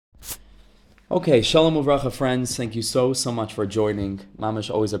Okay, Shalom Uvracha friends, thank you so much for joining.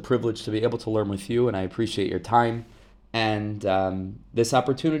 Mamash, always a privilege to be able to learn with you, and I appreciate your time and this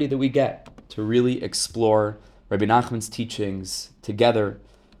opportunity that we get to really explore Rebbe Nachman's teachings together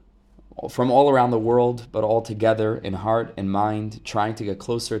from all around the world, but all together in heart and mind, trying to get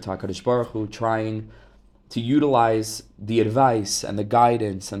closer to HaKadosh Baruch Hu, trying to utilize the advice and the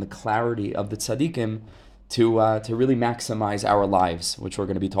guidance and the clarity of the tzaddikim to really maximize our lives, which we're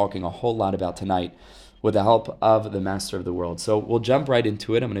going to be talking a whole lot about tonight with the help of the Master of the World. So we'll jump right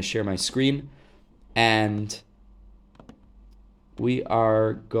into it. I'm going to share my screen, and we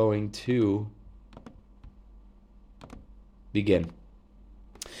are going to begin.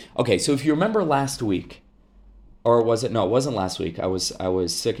 Okay, so if you remember last week, or was it? No, it wasn't last week. I was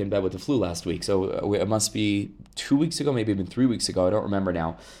sick in bed with the flu last week. So it must be 2 weeks ago, maybe even 3 weeks ago. I don't remember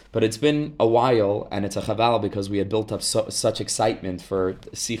now. But it's been a while, and it's a chaval because we had built up such excitement for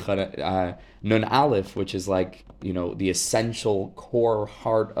Sicha Nun Aleph, which is like, the essential core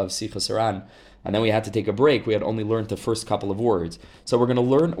heart of Sicha Saran. And then we had to take a break. We had only learned the first couple of words. So we're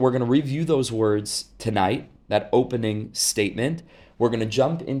going to review those words tonight, that opening statement. We're going to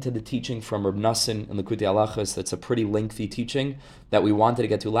jump into the teaching from Reb Nassim in Likutei Halachos. That's a pretty lengthy teaching that we wanted to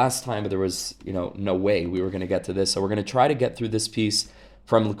get to last time, but there was, no way we were going to get to this. So we're going to try to get through this piece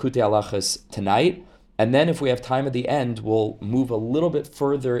from Likutei Halachos tonight. And then if we have time at the end, we'll move a little bit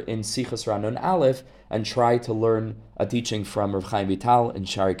further in Sichas Nun Aleph and try to learn a teaching from Rav Chaim Vital in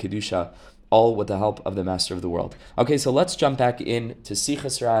Shari Kedusha, all with the help of the Master of the World. Okay, so let's jump back in to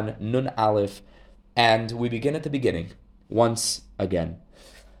Sichas Nun Aleph, and we begin at the beginning once again.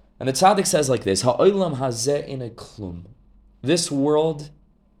 And the tzaddik says like this: Ha'olam hazeh ein klum. This world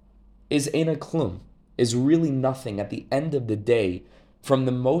is ein klum, is really nothing at the end of the day, from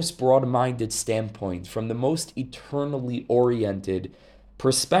the most broad-minded standpoint, from the most eternally oriented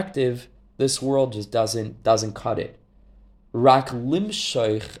perspective. This world just doesn't cut it. Rak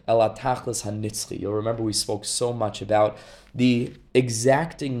limshoich el atachlis hanitzchi. You'll remember we spoke so much about the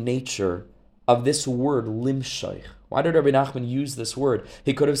exacting nature of this word limshoich. Why did Rabbi Nachman use this word?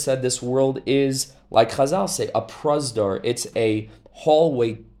 He could have said this world is, like Chazal say, a prasdor. It's a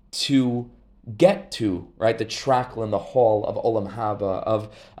hallway to get to, right? The trackland, the hall of Olam Haba,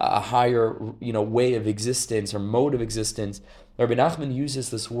 of a higher, way of existence or mode of existence. Rabbi Nachman uses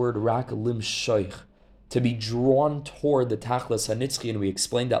this word rak limshoich, to be drawn toward the Tachlis HaNitzchi, and we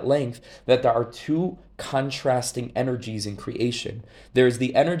explained at length that there are two contrasting energies in creation. There's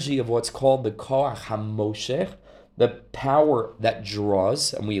the energy of what's called the Koach HaMoshech, the power that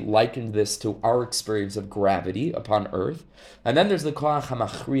draws, and we likened this to our experience of gravity upon Earth. And then there's the Koach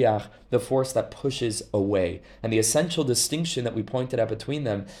HaMachriach, the force that pushes away. And the essential distinction that we pointed out between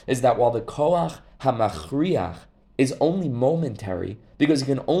them is that while the Koach HaMachriach is only momentary, because you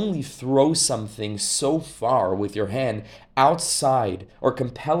can only throw something so far with your hand outside or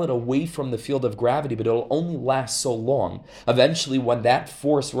compel it away from the field of gravity, but it'll only last so long. Eventually, when that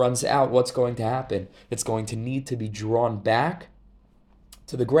force runs out, what's going to happen? It's going to need to be drawn back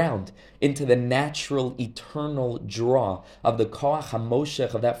to the ground, into the natural, eternal draw of the Koach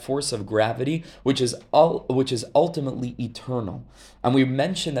HaMoshech, of that force of gravity, which is ultimately eternal. And we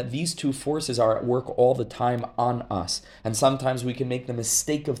mentioned that these two forces are at work all the time on us. And sometimes we can make the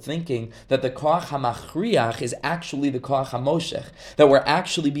mistake of thinking that the Koach HaMachriach is actually the Koach HaMoshech, that we're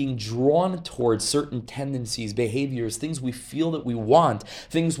actually being drawn towards certain tendencies, behaviors, things we feel that we want,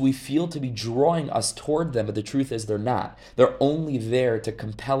 things we feel to be drawing us toward them, but the truth is they're not. They're only there to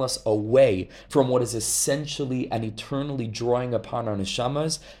compel us away from what is essentially and eternally drawing upon our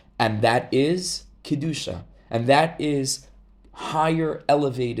neshamas, and that is Kedusha, and that is higher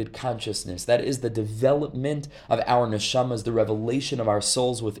elevated consciousness. That is the development of our neshamas, the revelation of our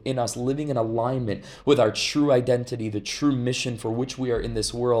souls within us, living in alignment with our true identity, the true mission for which we are in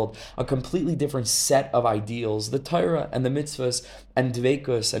this world, a completely different set of ideals, the Torah and the mitzvahs and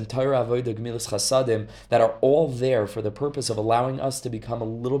dveikus and Torah avodah gemilas chasadim, that are all there for the purpose of allowing us to become a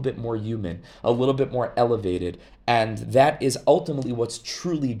little bit more human, a little bit more elevated, and that is ultimately what's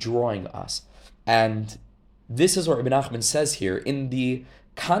truly drawing us. And this is what Rebbe Nachman says here in the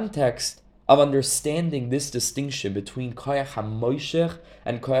context of understanding this distinction between Koach HaMoshech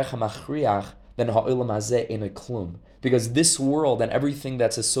and Koach HaMachriach, then Ha'olam Hazeh Ein Klum. Because this world and everything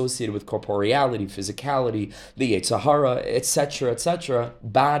that's associated with corporeality, physicality, the Yetzer Hara, etc.,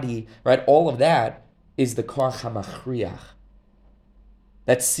 body, right, all of that is the Koach HaMachriach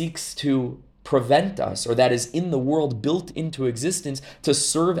that seeks to prevent us, or that is in the world built into existence to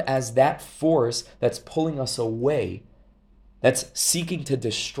serve as that force that's pulling us away that's seeking to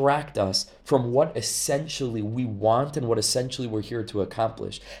distract us from what essentially we want and what essentially we're here to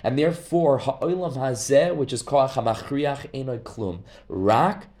accomplish. And therefore, ha'olam hazeh, which is koach hamachriach einoi klum,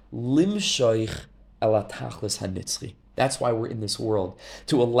 rak limshoich el hatachlis hanitzchi. That's why we're in this world,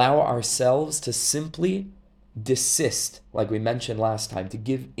 to allow ourselves to simply desist, like we mentioned last time, to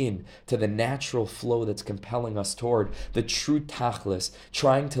give in to the natural flow that's compelling us toward the true tachlis,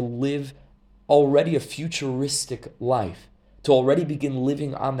 trying to live already a futuristic life, to already begin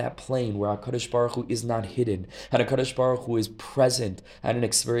living on that plane where HaKadosh Baruch Hu is not hidden, and HaKadosh Baruch Hu is present. I had an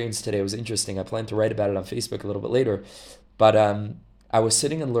experience today. It was interesting. I plan to write about it on Facebook a little bit later. But I was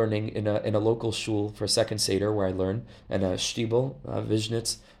sitting and learning in a local shul for second Seder, where I learn, in a shtibel,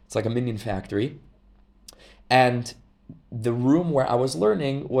 Viznitz. It's like a minion factory. And the room where I was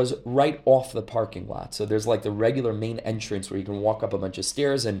learning was right off the parking lot. So there's like the regular main entrance where you can walk up a bunch of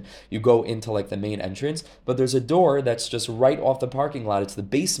stairs and you go into like the main entrance. But there's a door that's just right off the parking lot. It's the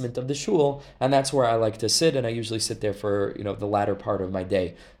basement of the shul, and that's where I like to sit. And I usually sit there for, the latter part of my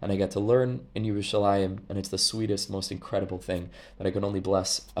day. And I get to learn in Yerushalayim, and it's the sweetest, most incredible thing that I can only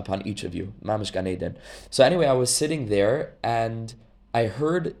bless upon each of you. Mamish Gan Eden. So anyway, I was sitting there and I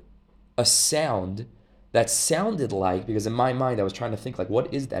heard a sound that sounded like, because in my mind I was trying to think like,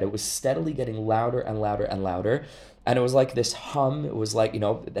 what is that? It was steadily getting louder and louder and louder. And it was like this hum. It was like,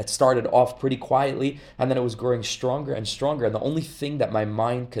 that started off pretty quietly, and then it was growing stronger and stronger. And the only thing that my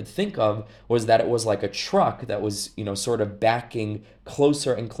mind could think of was that it was like a truck that was, sort of backing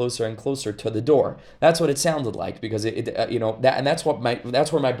closer and closer and closer to the door. That's what it sounded like, because that's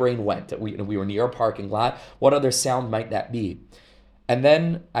where my brain went. We were near a parking lot. What other sound might that be? And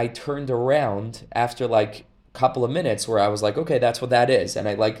then I turned around after like a couple of minutes where I was like, okay, that's what that is. And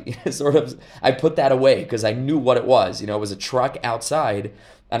I I put that away because I knew what it was. It was a truck outside.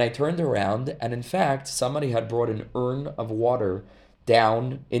 And I turned around, and in fact, somebody had brought an urn of water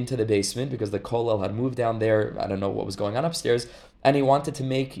down into the basement because the kollel had moved down there. I don't know what was going on upstairs. And he wanted to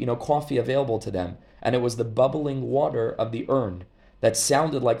make, coffee available to them. And it was the bubbling water of the urn that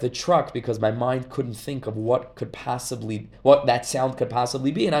sounded like the truck, because my mind couldn't think of what that sound could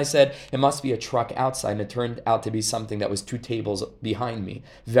possibly be. And I said, it must be a truck outside. And it turned out to be something that was 2 tables behind me,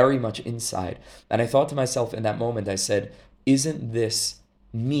 very much inside. And I thought to myself in that moment, I said, isn't this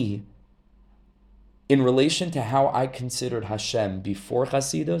me in relation to how I considered Hashem before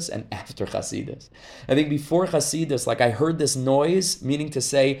Chasidus and after Chasidus? I think before Chasidus, like I heard this noise, meaning to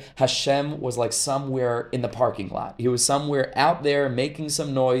say Hashem was like somewhere in the parking lot. He was somewhere out there making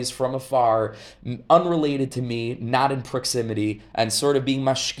some noise from afar, unrelated to me, not in proximity, and sort of being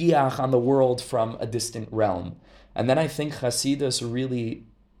mashkiach on the world from a distant realm. And then I think Chasidus really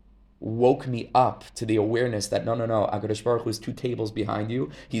woke me up to the awareness that no, HaKadosh Baruch Hu is 2 tables behind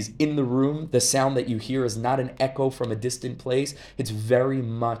you. He's in the room. The sound that you hear is not an echo from a distant place. It's very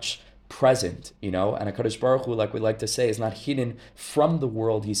much present, and HaKadosh Baruch Hu, like we like to say, is not hidden from the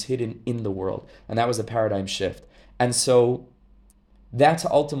world. He's hidden in the world. And that was a paradigm shift. And so that's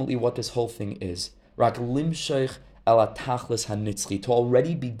ultimately what this whole thing is. Rak limsheich el hatachlis hanitzchi, to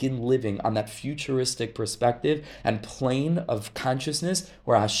already begin living on that futuristic perspective and plane of consciousness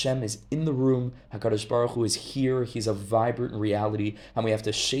where Hashem is in the room, HaKadosh Baruch Hu is here, He's a vibrant reality, and we have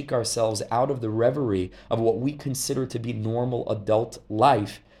to shake ourselves out of the reverie of what we consider to be normal adult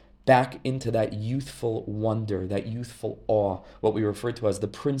life back into that youthful wonder, that youthful awe, what we refer to as the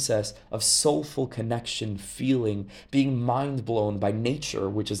princess of soulful connection, feeling, being mind blown by nature,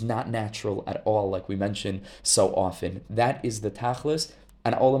 which is not natural at all, like we mention so often. That is the tachlis,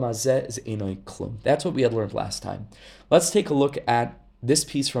 and olam hazeh is einoi klum. That's what we had learned last time. Let's take a look at this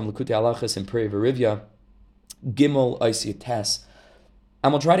piece from Likutei Halachos in Peri Verivia, Gimel Ois Tes.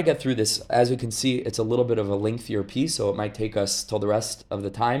 And we'll try to get through this. As you can see, it's a little bit of a lengthier piece, so it might take us till the rest of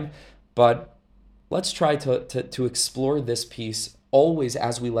the time. But let's try to explore this piece always,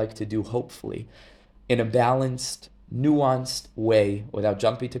 as we like to do, hopefully, in a balanced, nuanced way, without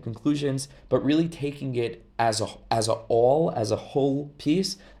jumping to conclusions, but really taking it as a whole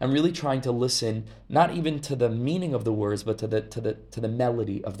piece, and really trying to listen not even to the meaning of the words, but to the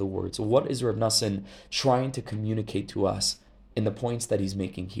melody of the words. So what is Reb Nosson trying to communicate to us in the points that he's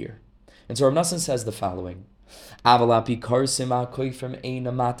making here? And so Reb Nosson says the following: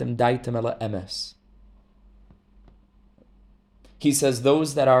 he says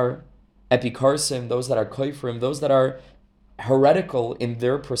those that are epikarsim, those that are koifrim, those that are heretical in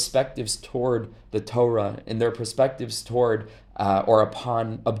their perspectives toward the Torah, in their perspectives toward or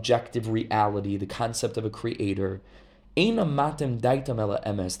upon objective reality, the concept of a creator, they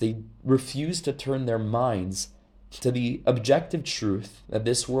refuse to turn their minds to the objective truth that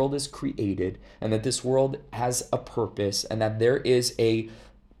this world is created and that this world has a purpose and that there is a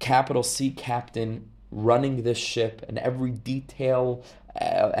capital C captain running this ship, and every detail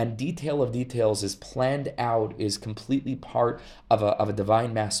and detail of details is planned out, is completely part of a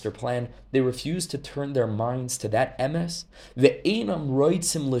divine master plan. They refuse to turn their minds to that emes. Ve'enam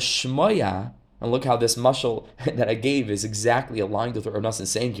roitzim l'shmoya. And look how this mashal that I gave is exactly aligned with what Rav Nosson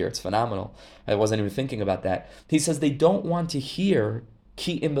is saying here. It's phenomenal. I wasn't even thinking about that. He says they don't want to hear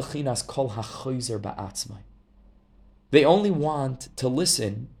ki im bechinas kol hachoizer ba'atzmai. They only want to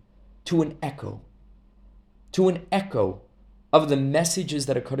listen to an echo of the messages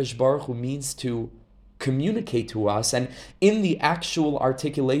that HaKadosh Baruch Hu means to communicate to us. And in the actual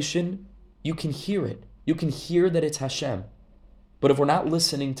articulation, you can hear it. You can hear that it's Hashem. But if we're not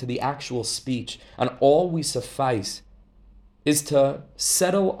listening to the actual speech, and all we suffice is to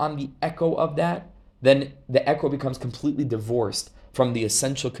settle on the echo of that, then the echo becomes completely divorced from the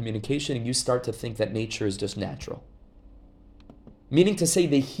essential communication, and you start to think that nature is just natural. Meaning to say,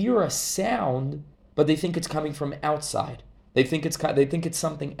 they hear a sound, but they think it's coming from outside. They think it's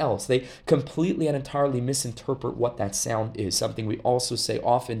something else. They completely and entirely misinterpret what that sound is. Something we also say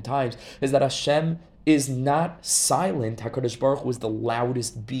oftentimes is that Hashem is not silent. HaKadosh Baruch Hu is the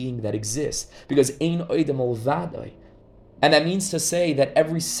loudest being that exists, because ein oidem olvadai. And that means to say that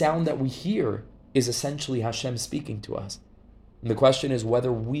every sound that we hear is essentially Hashem speaking to us. And the question is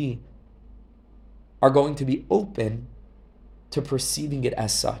whether we are going to be open to perceiving it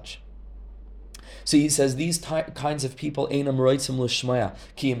as such. So he says these kinds of people, einam roitzim l'shmoya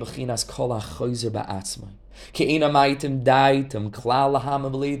ki im bechinas kol hachoizer ba'atzmai. Ki einam aitim daitim klal laham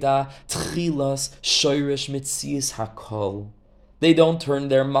v'leida tchilas shoirish mitzias hakol. They don't turn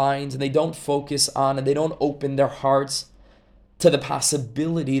their minds and they don't focus on and they don't open their hearts to the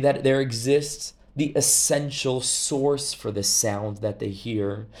possibility that there exists the essential source for the sound that they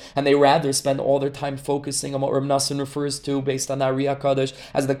hear. And they rather spend all their time focusing on what Rav Nosson refers to, based on the Ari HaKadosh,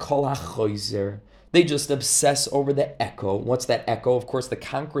 as the kol hachoizer. They just obsess over the echo. What's that echo? Of course, the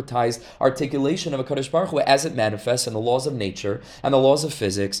concretized articulation of a HaKadosh Baruch Hu as it manifests in the laws of nature and the laws of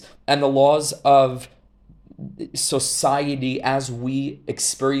physics and the laws of society as we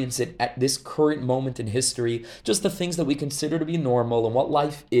experience it at this current moment in history, just the things that we consider to be normal and what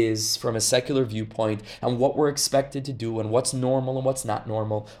life is from a secular viewpoint and what we're expected to do and what's normal and what's not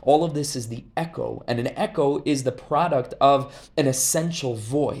normal. All of this is the echo, and an echo is the product of an essential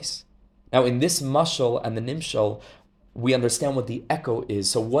voice. Now, in this mashal and the nimshal, we understand what the echo is.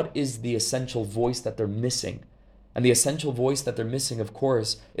 So what is the essential voice that they're missing? And the essential voice that they're missing, of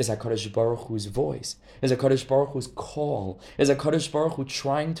course, is HaKadosh Baruch Hu's voice, is HaKadosh Baruch Hu's call, is HaKadosh Baruch Hu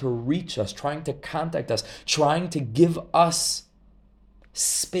trying to reach us, trying to contact us, trying to give us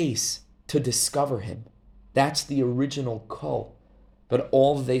space to discover Him. That's the original call. But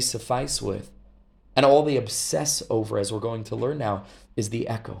all they suffice with, and all they obsess over, as we're going to learn now, is the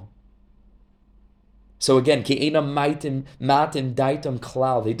echo. So again, they don't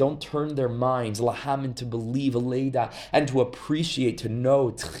turn their minds lahamin to believe aleida and to appreciate, to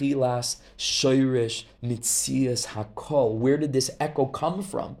know tchilas shoirish mitzias hakol. Where did this echo come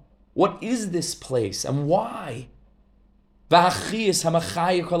from? What is this place and why? And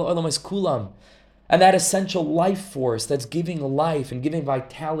that essential life force that's giving life and giving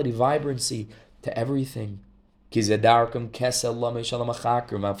vitality, vibrancy to everything. And he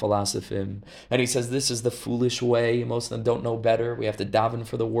says this is the foolish way. Most of them don't know better. We have to daven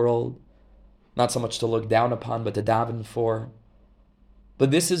for the world. Not so much to look down upon, but to daven for. But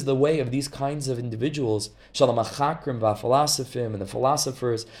this is the way of these kinds of individuals. And the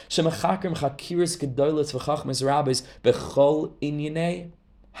philosophers.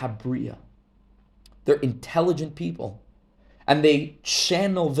 They're intelligent people. And they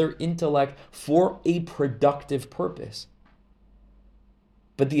channel their intellect for a productive purpose.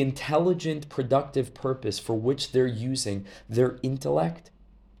 But the intelligent, productive purpose for which they're using their intellect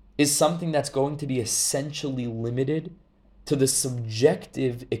is something that's going to be essentially limited to the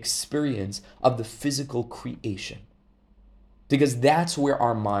subjective experience of the physical creation. Because that's where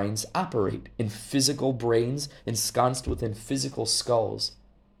our minds operate, in physical brains ensconced within physical skulls,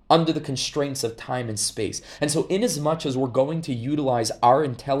 under the constraints of time and space. And so inasmuch as we're going to utilize our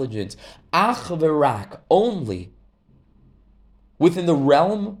intelligence ach v'rak, only within the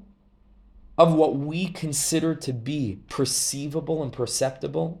realm of what we consider to be perceivable and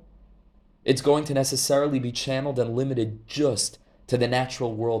perceptible, it's going to necessarily be channeled and limited just to the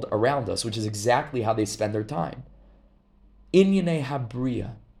natural world around us, which is exactly how they spend their time. Inyanei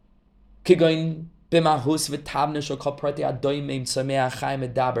habriya, kigoin what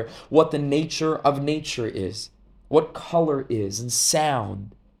the nature of nature is. what color is, and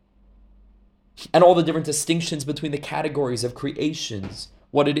sound, and all the different distinctions between the categories of creations,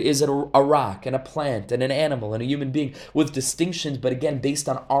 what it is a rock and a plant and an animal and a human being, with distinctions, but again, based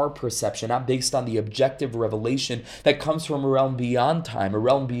on our perception, not based on the objective revelation that comes from a realm beyond time, a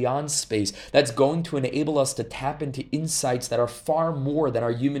realm beyond space, that's going to enable us to tap into insights that are far more than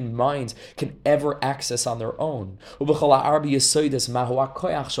our human minds can ever access on their own. To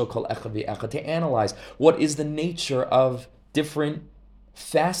analyze what is the nature of different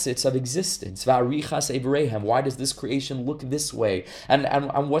facets of existence. Why does this creation look this way?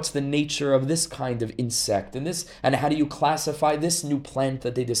 And what's the nature of this kind of insect? And how do you classify this new plant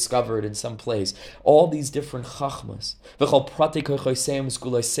that they discovered in some place? All these different chachmas.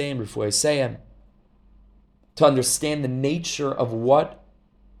 To understand the nature of what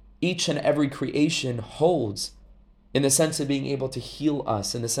each and every creation holds, in the sense of being able to heal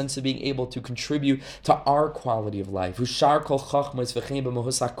us, in the sense of being able to contribute to our quality of life. What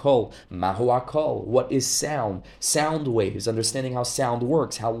is sound? Sound waves, understanding how sound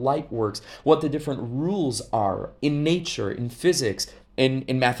works, how light works, what the different rules are in nature, in physics, in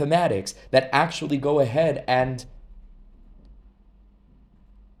mathematics, that actually go ahead and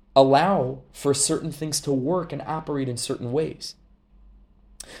allow for certain things to work and operate in certain ways.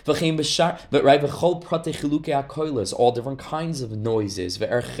 But all different kinds of noises,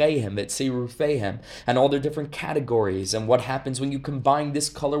 and all their different categories, and what happens when you combine this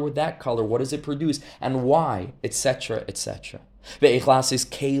color with that color, what does it produce, and why, etc., etc. Ve'echlas is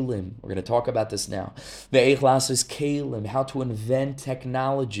kalim. We're going to talk about this now. Ve'echlas is kalim, how to invent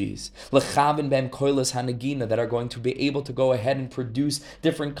technologies lechavin b'em koilas hanagina that are going to be able to go ahead and produce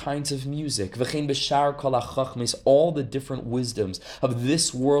different kinds of music. V'chein b'shar kol hachachmis, all the different wisdoms of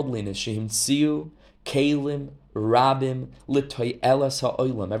this worldliness. Shehimtziu kalim rabim l'toy elas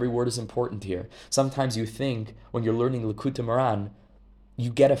ha'olam. Every word is important here. Sometimes you think when you're learning Likutei Moharan, you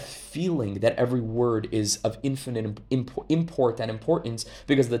get a feeling that every word is of infinite import and importance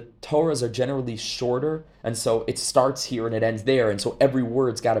because the Torahs are generally shorter, and so it starts here and it ends there, and so every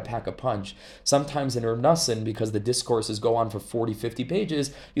word's got to pack a punch. Sometimes in Reb Nosson, because the discourses go on for 40, 50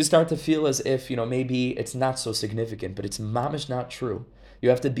 pages, you start to feel as if, maybe it's not so significant, but it's mamish not true. You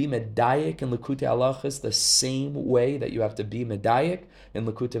have to be medayik in Likutei Halachos the same way that you have to be medayik in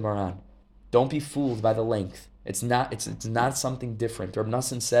Likutei Moharan. Don't be fooled by the length. It's not something different. Reb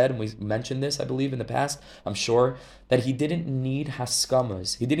Nosson said, and we mentioned this, I believe, in the past, I'm sure, that he didn't need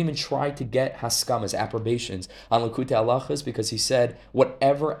haskamas. He didn't even try to get haskamas, approbations, on Likutei Halachos, because he said,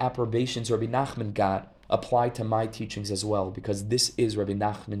 whatever approbations Rabbi Nachman got apply to my teachings as well, because this is Rabbi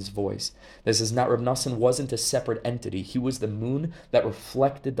Nachman's voice. This is not, Reb Nosson wasn't a separate entity. He was the moon that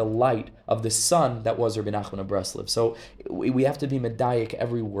reflected the light of the sun that was Rabbi Nachman of Breslov. So we have to be medayik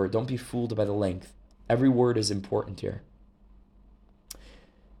every word. Don't be fooled by the length. Every word is important here.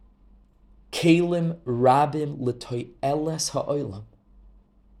 Kalim rabim l'toy eles ha'olam.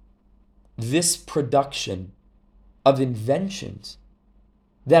 This production of inventions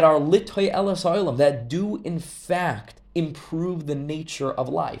that are l'toy eles ha'olam, that do in fact improve the nature of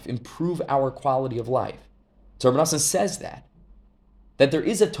life, improve our quality of life. So Rebbe Nosson says that there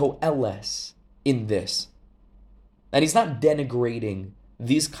is a to'eles in this. And he's not denigrating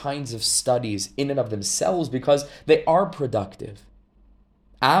these kinds of studies in and of themselves because they are productive.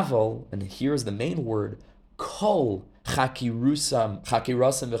 Aval, and here's the main word, kol chakirasam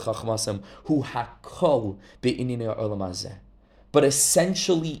v'chachmasam hu hakol be'inyanei ha'olam hazeh. But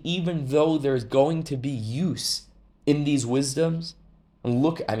essentially, even though there's going to be use in these wisdoms, and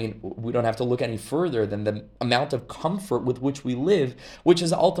we don't have to look any further than the amount of comfort with which we live, which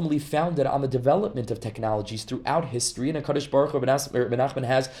is ultimately founded on the development of technologies throughout history. And HaKadosh Baruch Hu, Rebbe Nachman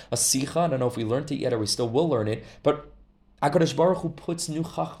has a sicha, I don't know if we learned it yet or we still will learn it, but HaKadosh Baruch Hu puts new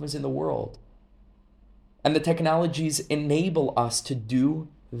chachmas in the world. And the technologies enable us to do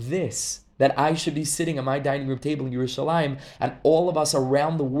this, that I should be sitting at my dining room table in Yerushalayim, and all of us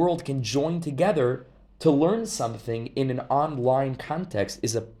around the world can join together to learn something in an online context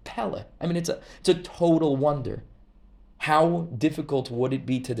is a pella. It's a total wonder. How difficult would it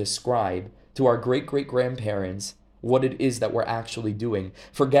be to describe to our great-great-grandparents what it is that we're actually doing?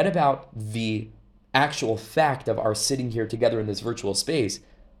 Forget about the actual fact of our sitting here together in this virtual space,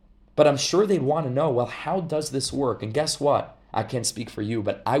 but I'm sure they'd want to know, well, how does this work? And guess what? I can't speak for you,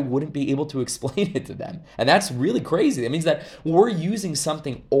 but I wouldn't be able to explain it to them. And that's really crazy. That means that we're using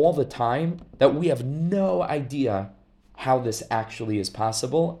something all the time that we have no idea how this actually is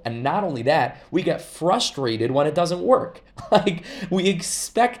possible. And not only that, we get frustrated when it doesn't work. Like, we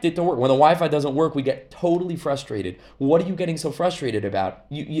expect it to work. When the Wi-Fi doesn't work, we get totally frustrated. What are you getting so frustrated about?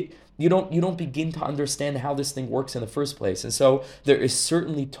 You don't begin to understand how this thing works in the first place. And so there is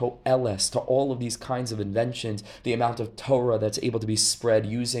certainly to'eles to all of these kinds of inventions, the amount of Torah that's able to be spread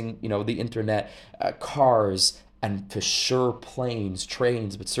using, the internet, cars, and for sure planes,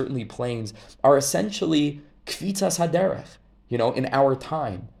 trains, but certainly planes are essentially kvitzas haderech, in our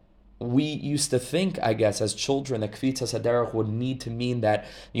time. We used to think, I guess, as children, that kvitzas haderech would need to mean that,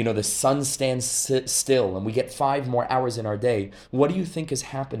 the sun stands still and we get 5 more hours in our day. What do you think is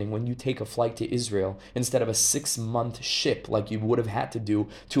happening when you take a flight to Israel instead of a 6-month ship like you would have had to do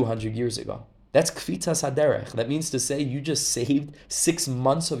 200 years ago? That's kvitzas haderech. That means to say you just saved 6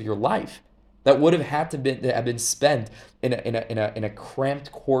 months of your life that would have had to have been spent in a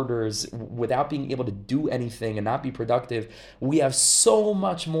cramped quarters without being able to do anything and not be productive. We have so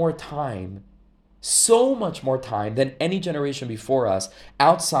much more time than any generation before us,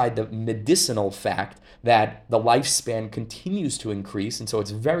 outside the medicinal fact that the lifespan continues to increase. And so it's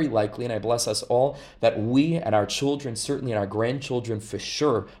very likely, and I bless us all, that we and our children, certainly and our grandchildren for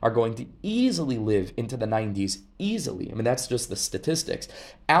sure, are going to easily live into the 90s, easily. I mean, that's just the statistics.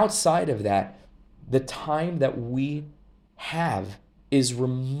 Outside of that, the time that we have is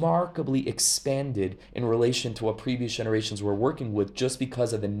remarkably expanded in relation to what previous generations were working with, just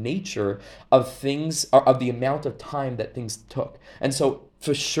because of the nature of things, or of the amount of time that things took. And so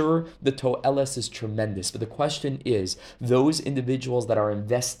for sure, the to'eles is tremendous. But the question is, those individuals that are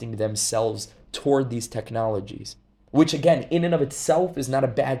investing themselves toward these technologies, which again, in and of itself is not a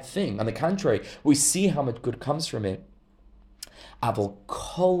bad thing. On the contrary, we see how much good comes from it. Avol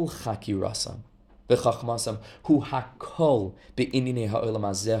kol chakirasam v'chachmasam hu hakol be'inine ha'olam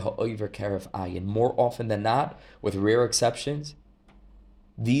hazeh ha'over kerev ayin. More often than not, with rare exceptions,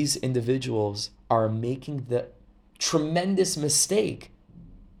 these individuals are making the tremendous mistake,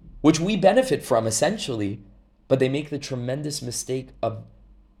 which we benefit from essentially, but they make the tremendous mistake of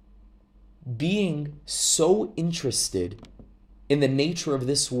being so interested in the nature of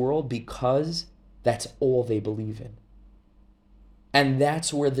this world because that's all they believe in. And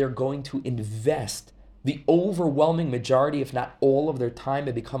that's where they're going to invest the overwhelming majority, if not all, of their time,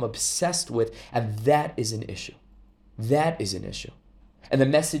 and become obsessed with. And that is an issue. That is an issue. And the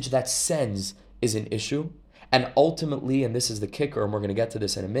message that sends is an issue. And ultimately, and this is the kicker, and we're going to get to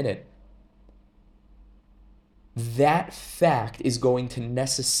this in a minute, that fact is going to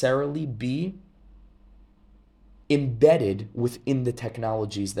necessarily be embedded within the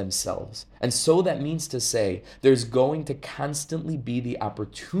technologies themselves. And so that means to say there's going to constantly be the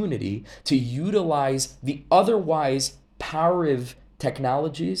opportunity to utilize the otherwise parative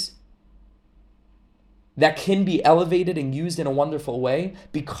technologies that can be elevated and used in a wonderful way,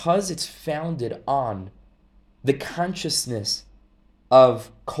 because it's founded on the consciousness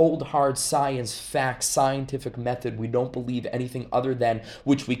of cold hard science, facts, scientific method. We don't believe anything other than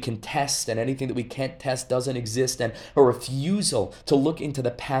which we can test, and anything that we can't test doesn't exist, and a refusal to look into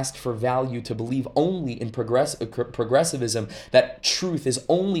the past for value, to believe only in progressivism, that truth is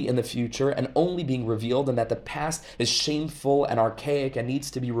only in the future and only being revealed, and that the past is shameful and archaic and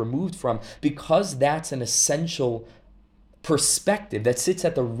needs to be removed from, because that's an essential perspective that sits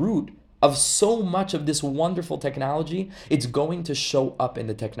at the root of so much of this wonderful technology. It's going to show up in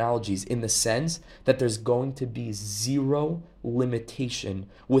the technologies, in the sense that there's going to be zero limitation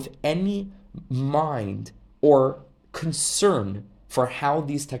with any mind or concern for how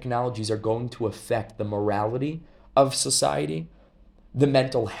these technologies are going to affect the morality of society, the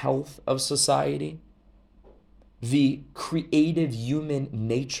mental health of society, the creative human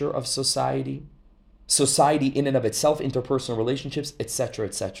nature of society in and of itself, interpersonal relationships, etc.,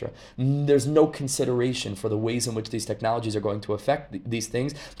 etc. There's no consideration for the ways in which these technologies are going to affect these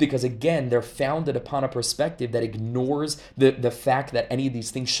things, because again, they're founded upon a perspective that ignores the fact that any of these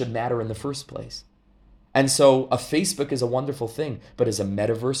things should matter in the first place. And so a Facebook is a wonderful thing, but is a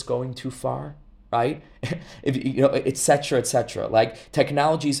metaverse going too far? Right? Etc., etc. Like,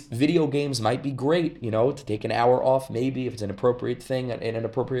 technologies, video games might be great, to take an hour off, maybe, if it's an appropriate thing in an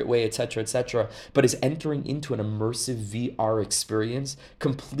appropriate way, etc., etc. But is entering into an immersive VR experience,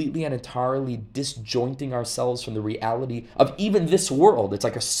 completely and entirely disjointing ourselves from the reality of even this world. It's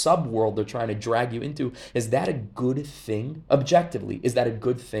like a sub-world they're trying to drag you into. Is that a good thing? Objectively, is that a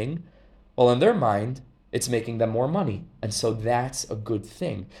good thing? Well, in their mind, it's making them more money. And so that's a good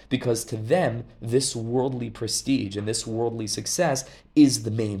thing, because to them, this worldly prestige and this worldly success is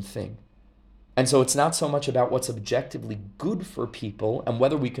the main thing. And so it's not so much about what's objectively good for people and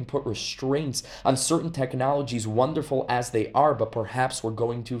whether we can put restraints on certain technologies, wonderful as they are, but perhaps we're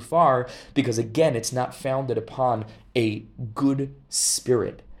going too far because, again, it's not founded upon a good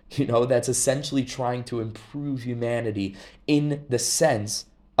spirit, that's essentially trying to improve humanity in the sense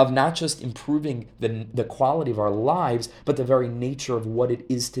of not just improving the quality of our lives, but the very nature of what it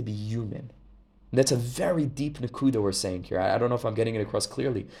is to be human. And that's a very deep nakuda we're saying here. I don't know if I'm getting it across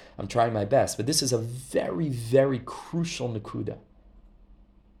clearly. I'm trying my best. But this is a very, very crucial nakuda.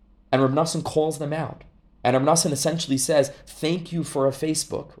 And Reb Nosson calls them out. And Reb Nosson essentially says, thank you for a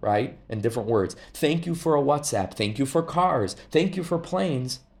Facebook, right? In different words. Thank you for a WhatsApp. Thank you for cars. Thank you for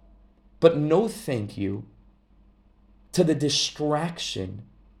planes. But no thank you to the distraction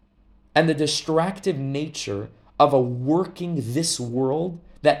and the distractive nature of a working this world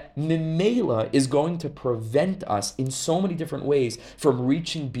that Mimela is going to prevent us in so many different ways from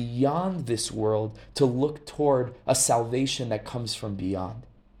reaching beyond this world to look toward a salvation that comes from beyond.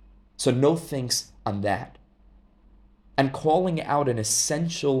 So no thanks on that. And calling out an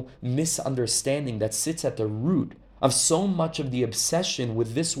essential misunderstanding that sits at the root of so much of the obsession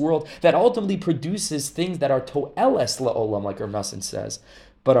with this world that ultimately produces things that are to'eles la'olam, like Reb Nosson says,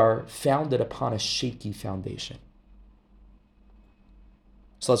 but are founded upon a shaky foundation.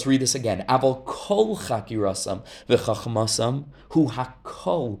 So let's read this again. Aval kol chakirasam v'chachmasam hu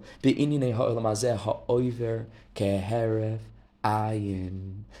hakol be'inyanei ha'olam hazeh ha'oiver keheref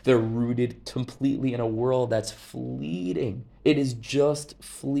ayin. They're rooted completely in a world that's fleeting. It is just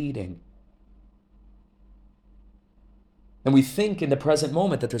fleeting. And we think in the present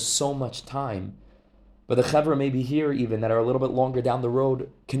moment that there's so much time. But the chevra maybe here even that are a little bit longer down the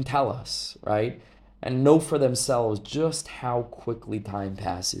road can tell us, right? And know for themselves just how quickly time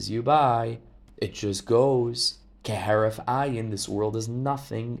passes you by. It just goes. Keheref ayin, this world is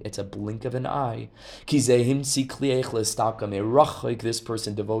nothing. It's a blink of an eye. This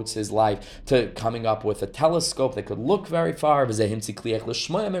person devotes his life to coming up with a telescope that could look very far. And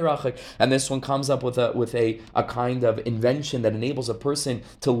this one comes up with a kind of invention that enables a person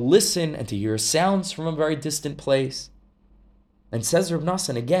to listen and to hear sounds from a very distant place. And says Reb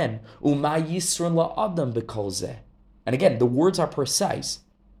Nosson again, Uma yisrun la'adam b'kol zeh. And again, the words are precise.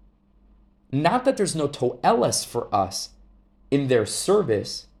 Not that there's no to'eles for us in their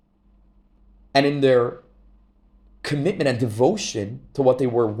service and in their commitment and devotion to what they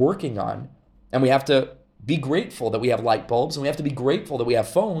were working on. And we have to be grateful that we have light bulbs, and we have to be grateful that we have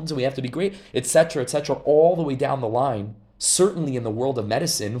phones, and we have to be great, etc., all the way down the line. Certainly in the world of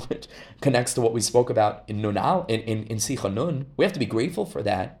medicine, which connects to what we spoke about in Sicha Nun, we have to be grateful for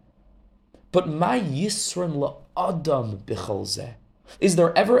that. But ma yisron la'adam b'chol zeh. Is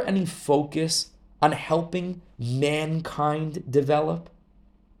there ever any focus on helping mankind develop?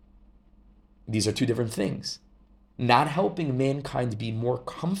 These are two different things. Not helping mankind be more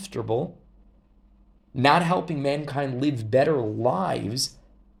comfortable, not helping mankind live better lives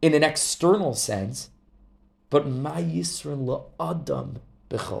in an external sense, but ma yisron la'adam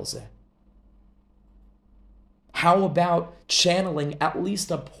b'chol zeh. How about channeling at least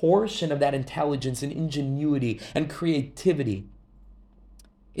a portion of that intelligence and ingenuity and creativity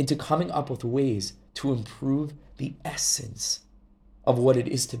into coming up with ways to improve the essence of what it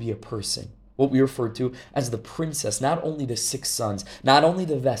is to be a person? What we refer to as the princess, not only the 6 sons, not only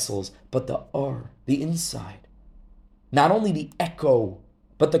the vessels, but the the inside. Not only the echo,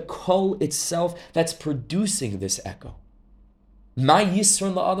 but the kol itself that's producing this echo. How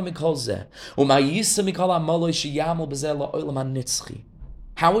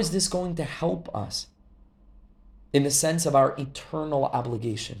is this going to help us in the sense of our eternal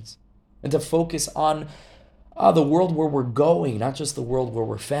obligations and to focus on the world where we're going, not just the world where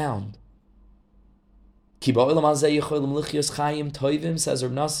we're found? Says Reb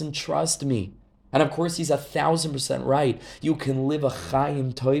Nosson, trust me. And of course, he's 1,000% right. You can live a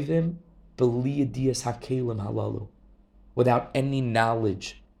chayim toivim b'li yediyas hakelim halalu, without any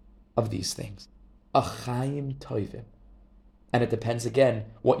knowledge of these things. A chayim toivim. And it depends again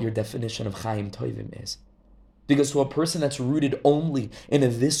what your definition of chayim toivim is. Because to a person that's rooted only in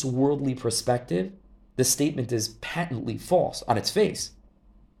this worldly perspective, the statement is patently false on its face.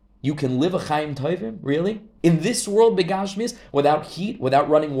 You can live a chayim toivim, really? In this world, begashmis, without heat, without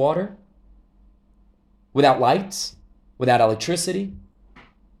running water, without lights, without electricity,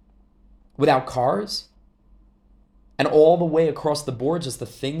 without cars, and all the way across the board, just the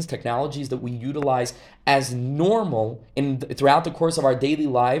things, technologies that we utilize as normal throughout the course of our daily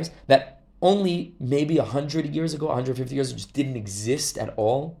lives that only maybe 100 years ago, 150 years ago, just didn't exist at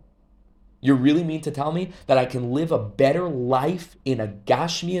all. You really mean to tell me that I can live a better life in a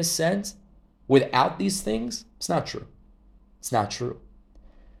Gashmiya sense Without these things, it's not true. It's not true.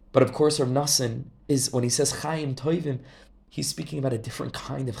 But of course, Rav Nachman is, when he says Chaim Tovim, he's speaking about a different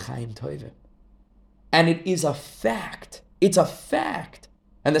kind of Chaim Tovim. And it is a fact. It's a fact.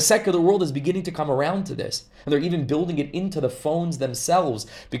 And the secular world is beginning to come around to this. And they're even building it into the phones themselves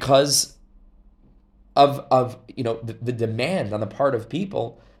because of the demand on the part of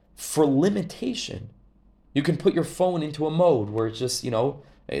people for limitation. You can put your phone into a mode where it's just,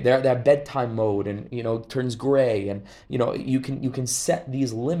 that bedtime mode and, turns gray and, you can set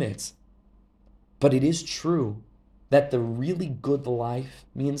these limits. But it is true that the really good life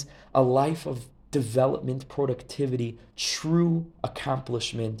means a life of development, productivity, true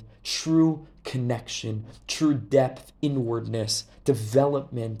accomplishment, true connection, true depth, inwardness,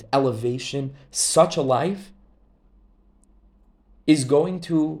 development, elevation. Such a life is going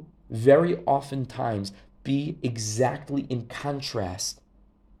to very oftentimes be exactly in contrast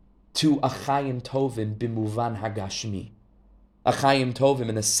to a Chaim Tovim bimuvan hagashmi. A Chaim Tovim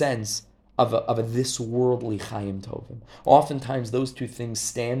in the sense of a this worldly Chaim Tovim. Oftentimes those two things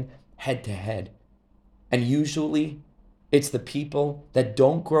stand head to head. And usually it's the people that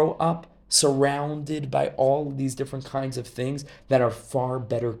don't grow up surrounded by all of these different kinds of things that are far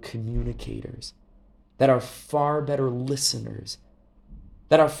better communicators, that are far better listeners,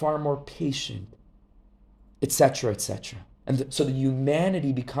 that are far more patient, etc., etc. And so the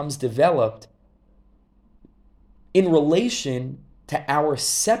humanity becomes developed in relation to our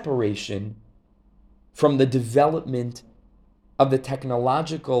separation from the development of the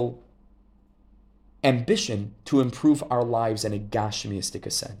technological ambition to improve our lives in a gashmiistic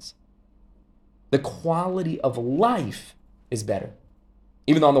sense. The quality of life is better.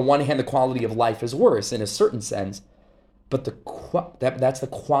 Even though on the one hand, the quality of life is worse in a certain sense, but that's the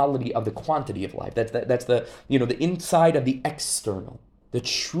quality of the quantity of life. That's the the inside of the external. The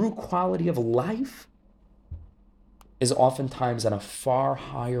true quality of life is oftentimes on a far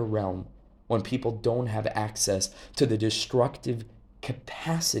higher realm when people don't have access to the destructive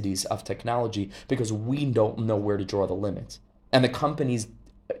capacities of technology because we don't know where to draw the limits. And the companies,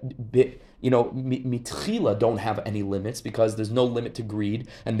 mitchila don't have any limits because there's no limit to greed,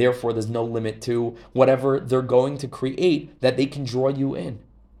 and therefore there's no limit to whatever they're going to create that they can draw you in.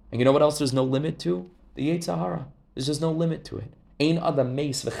 And you know what else there's no limit to? The Yetzer Hara. There's just no limit to it. Ein adam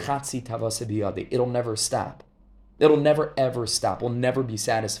meis v'chatzi tavase biyadi. It'll never stop. It'll never ever stop. We'll never be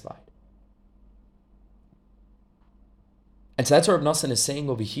satisfied. And so that's what Rav Nachman is saying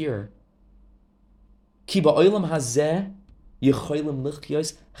over here. Ki ba'olam hazeh yecholim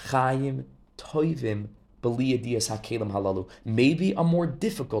lichyos chayim toivim b'li yediyas hakelim halalu. Maybe a more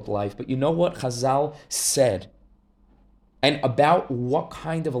difficult life, but you know what Chazal said? And about what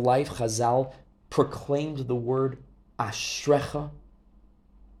kind of a life Chazal proclaimed the word ashrecha.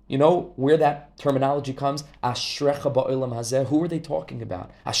 You know where that terminology comes? Ashrecha ba'olam hazeh. Who are they talking about?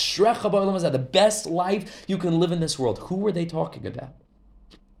 Ashrecha ba'olam hazeh, the best life you can live in this world. Who are they talking about?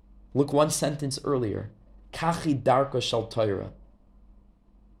 Look one sentence earlier. Kachi darka shal Torah.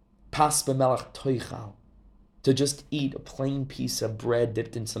 Pas b'melach toichal. To just eat a plain piece of bread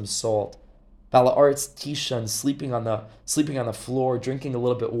dipped in some salt. Vala aretz tishan, sleeping on the floor, drinking a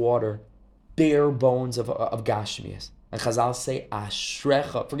little bit of water. Bare bones of gashmias. And Chazal say,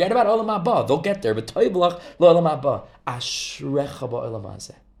 Ashrecha. Forget about Olam Haba. They'll get there. But Toiblach lo Olam Haba. Ashrecha ba'olam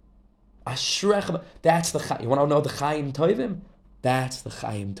hazeh. Ashrecha. That's the Chaim. You want to know the Chaim Tovim? That's the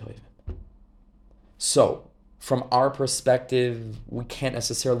Chaim Tovim. So, from our perspective, we can't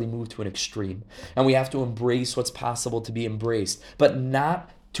necessarily move to an extreme. And we have to embrace what's possible to be embraced. But not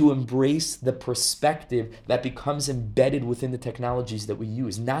to embrace the perspective that becomes embedded within the technologies that we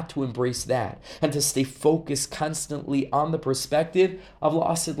use, not to embrace that, and to stay focused constantly on the perspective of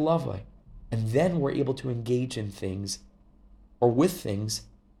la'asid lavai. And then we're able to engage in things, or with things,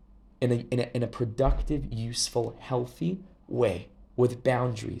 in a productive, useful, healthy way, with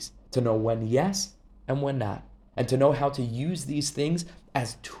boundaries, to know when yes and when not, and to know how to use these things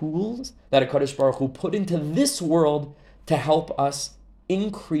as tools that HaKadosh Baruch Hu put into this world to help us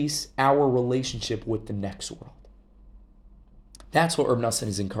increase our relationship with the next world. That's what Rav Nachman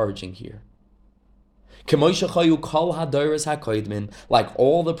is encouraging here. Like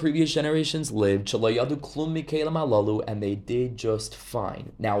all the previous generations lived, and they did just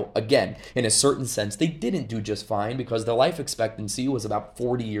fine. Now, again, in a certain sense, they didn't do just fine because their life expectancy was about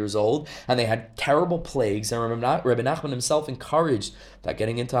 40 years old, and they had terrible plagues. And Rebbe Nachman himself encouraged, without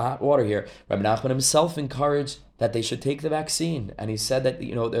getting into hot water here, Rebbe Nachman himself encouraged that they should take the vaccine. And he said that,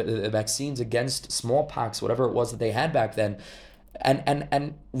 the vaccines against smallpox, whatever it was that they had back then,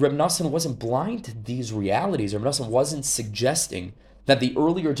 and Reb Nachman wasn't blind to these realities. Reb Nachman wasn't suggesting that the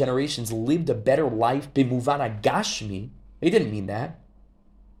earlier generations lived a better life, b'muvan agashmi. They didn't mean that.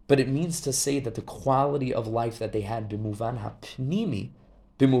 But it means to say that the quality of life that they had, b'muvan hapnimi,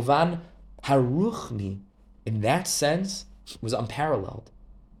 b'muvan haruchni, in that sense, was unparalleled.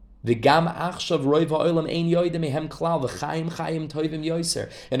 V'gam achshav roi va'olam ein yoyde mehem klal v'chaim chayim toivim yoyser.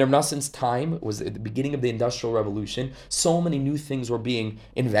 In Rav Nassan's time, it was at the beginning of the Industrial Revolution, so many new things were being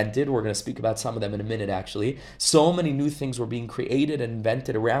invented. We're going to speak about some of them in a minute, actually. So many new things were being created and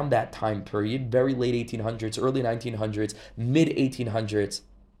invented around that time period, very late 1800s, early 1900s, mid 1800s.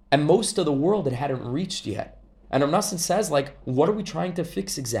 And most of the world it hadn't reached yet. And Rav Nassan says, what are we trying to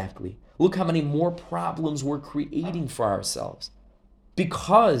fix exactly? Look how many more problems we're creating for ourselves.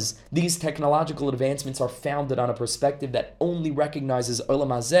 Because these technological advancements are founded on a perspective that only recognizes Olam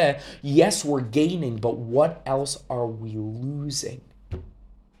Hazeh, yes, we're gaining, but what else are we losing?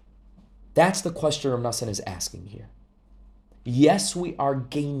 That's the question Rav Nassan is asking here. Yes, we are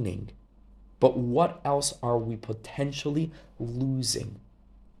gaining, but what else are we potentially losing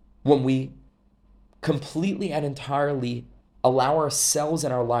when we completely and entirely allow ourselves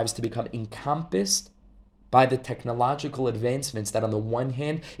and our lives to become encompassed by the technological advancements that on the one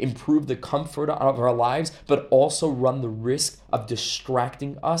hand improve the comfort of our lives, but also run the risk of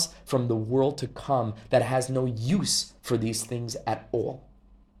distracting us from the world to come that has no use for these things at all.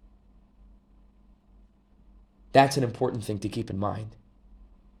 That's an important thing to keep in mind.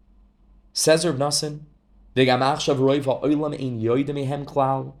 Says Rav Nassan, וגם עכשיו רוב העולם אין יודעים מהם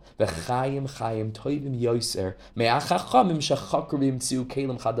כלל, וחיים חיים טובים יויסר, מהחכמים שחקרו והמציאו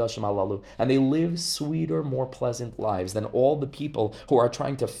כלים חדשים הללו. And they live sweeter, more pleasant lives than all the people who are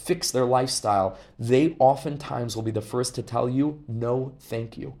trying to fix their lifestyle. They oftentimes will be the first to tell you, no,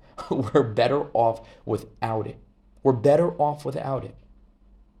 thank you. We're better off without it. We're better off without it.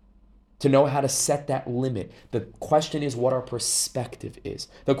 To know how to set that limit. The question is what our perspective is.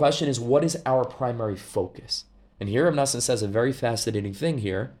 The question is what is our primary focus. And here Rav Nassan says a very fascinating thing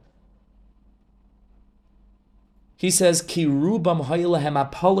here. He says, Ki rubam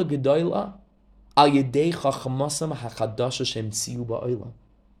haylehem apala gedola al yedei chachmasam hachadasha shemtziu ba'olam.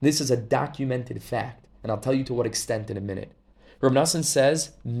 This is a documented fact, and I'll tell you to what extent in a minute. Rav Nassan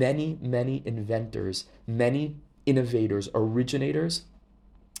says many, many inventors, many innovators, originators,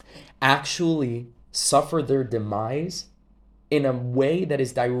 actually suffer their demise in a way that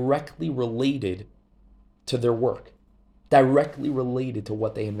is directly related to their work, directly related to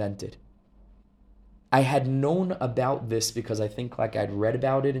what they invented. I had known about this because I think I'd read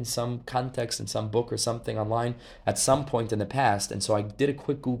about it in some context, in some book or something online at some point in the past, and so I did a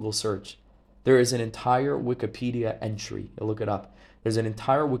quick Google search. There is an entire Wikipedia entry. You'll look it up. There's an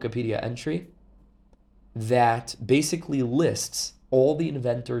entire Wikipedia entry that basically lists all the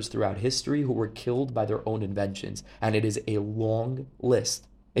inventors throughout history who were killed by their own inventions. And it is a long list.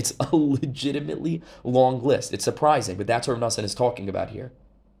 It's a legitimately long list. It's surprising, but that's what Rav Nassan is talking about here.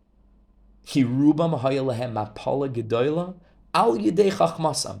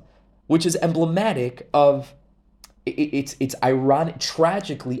 Which is emblematic of, it's ironic,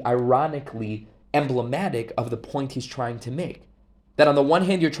 tragically, ironically emblematic of the point he's trying to make. That on the one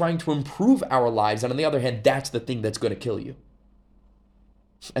hand, you're trying to improve our lives, and on the other hand, that's the thing that's going to kill you.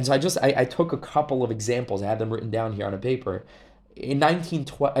 And so I took a couple of examples. I had them written down here on a paper. In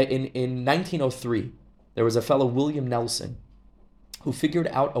 1903, there was a fellow, William Nelson, who figured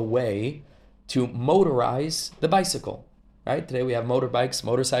out a way to motorize the bicycle. Right? Today we have motorbikes,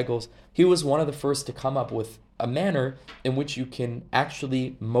 motorcycles. He was one of the first to come up with a manner in which you can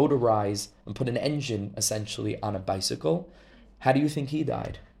actually motorize and put an engine, essentially, on a bicycle. How do you think he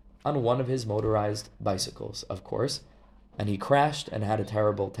died? On one of his motorized bicycles, of course. And he crashed and had a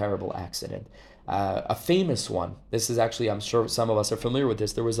terrible, terrible accident. A famous one. This is actually, I'm sure some of us are familiar with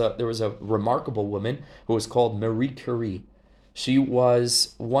this. There was a remarkable woman who was called Marie Curie. She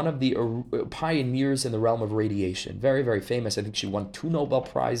was one of the pioneers in the realm of radiation. Very, very famous. I think she won 2 Nobel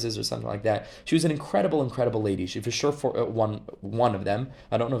Prizes or something like that. She was an incredible, incredible lady. She for sure won one of them.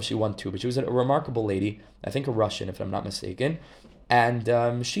 I don't know if she won 2, but she was a remarkable lady. I think a Russian, if I'm not mistaken.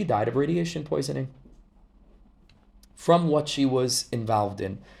 And she died of radiation poisoning from what she was involved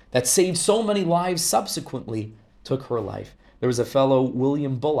in, that saved so many lives subsequently, took her life. There was a fellow,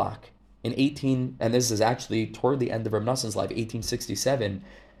 William Bullock, and this is actually toward the end of Rav Nassan's life, 1867,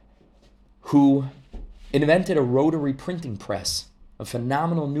 who invented a rotary printing press, a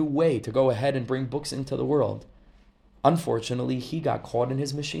phenomenal new way to go ahead and bring books into the world. Unfortunately, he got caught in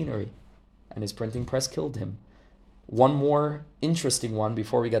his machinery, and his printing press killed him. One more interesting one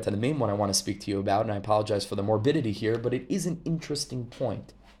before we get to the main one I want to speak to you about, and I apologize for the morbidity here, but it is an interesting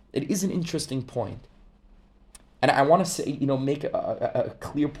point. It is an interesting point. And I want to say, make a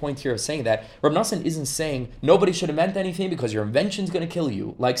clear point here of saying that Reb Nosson isn't saying nobody should invent anything because your invention's going to kill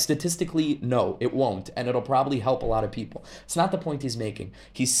you. Like, statistically, no, it won't, and it'll probably help a lot of people. It's not the point he's making.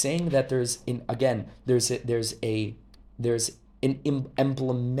 He's saying that there's an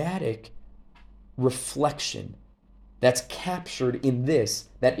emblematic reflection that's captured in this,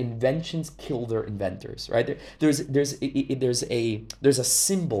 that inventions kill their inventors, right? There's a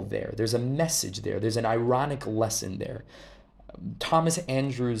symbol there. There's a message there. There's an ironic lesson there. Thomas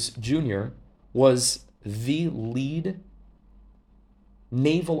Andrews Jr. was the lead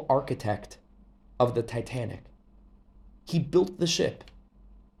naval architect of the Titanic. He built the ship.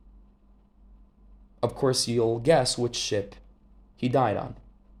 Of course, you'll guess which ship he died on.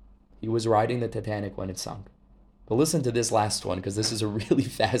 He was riding the Titanic when it sunk. But listen to this last one, because this is a really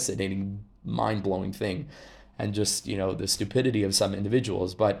fascinating, mind-blowing thing, and just, the stupidity of some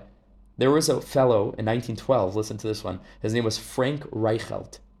individuals. But there was a fellow in 1912, listen to this one. His name was Frank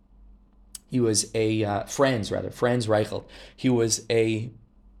Reichelt. He was Franz Reichelt. He was a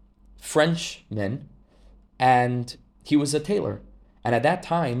Frenchman, and he was a tailor. And at that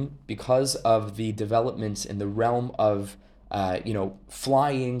time, because of the developments in the realm of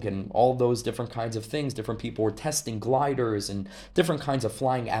flying and all those different kinds of things, different people were testing gliders and different kinds of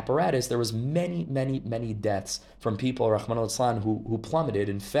flying apparatus. There was many, many, many deaths from people, Rahman al-Islam, who plummeted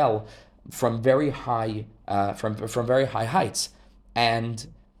and fell from very high from very high heights. And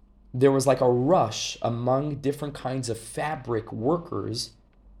there was like a rush among different kinds of fabric workers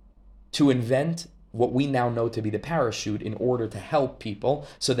to invent what we now know to be the parachute in order to help people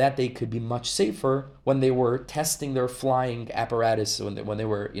so that they could be much safer when they were testing their flying apparatus, when they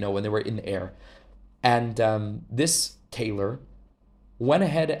were in the air. And this tailor went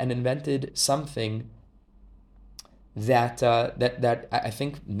ahead and invented something that I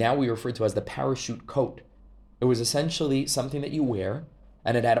think now we refer to as the parachute coat. It was essentially something that you wear,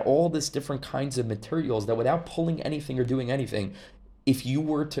 and it had all this different kinds of materials that, without pulling anything or doing anything, if you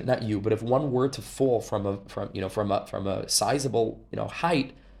were to, not you, but if one were to fall from a sizable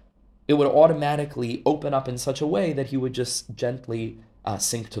height, it would automatically open up in such a way that he would just gently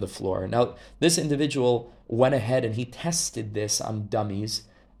sink to the floor. Now, this individual went ahead and he tested this on dummies,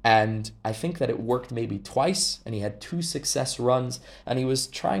 and I think that it worked maybe twice, and he had 2 success runs, and he was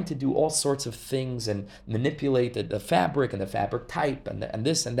trying to do all sorts of things and manipulate the fabric and the fabric type and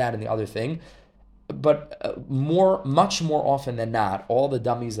this and that and the other thing. But much more often than not, all the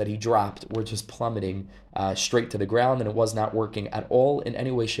dummies that he dropped were just plummeting straight to the ground, and it was not working at all in any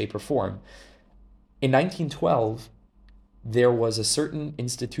way, shape, or form. In 1912, there was a certain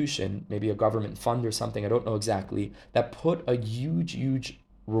institution, maybe a government fund or something, I don't know exactly, that put a huge, huge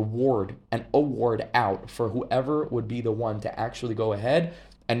reward, an award out for whoever would be the one to actually go ahead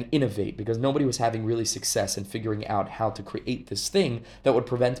and innovate, because nobody was having really success in figuring out how to create this thing that would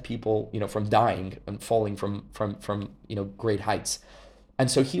prevent people, from dying and falling from great heights. And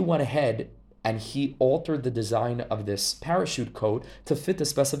so he went ahead and he altered the design of this parachute coat to fit the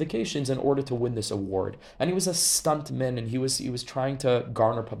specifications in order to win this award. And he was a stuntman, and he was trying to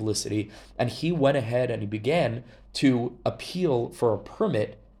garner publicity. And he went ahead and he began to appeal for a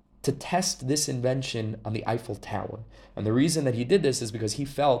permit to test this invention on the Eiffel Tower. And the reason that he did this is because he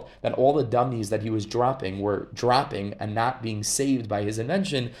felt that all the dummies that he was dropping were dropping and not being saved by his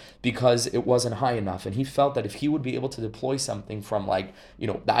invention because it wasn't high enough. And he felt that if he would be able to deploy something from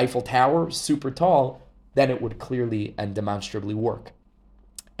the Eiffel Tower, super tall, then it would clearly and demonstrably work.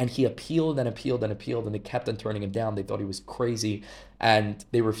 And he appealed and appealed and appealed, and they kept on turning him down. They thought he was crazy, and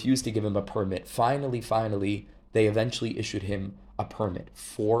they refused to give him a permit. Finally, they eventually issued him a permit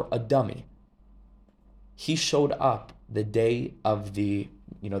for a dummy. He showed up the day of the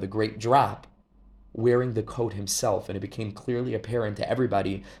great drop wearing the coat himself, and it became clearly apparent to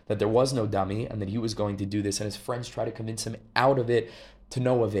everybody that there was no dummy and that he was going to do this, and his friends tried to convince him out of it to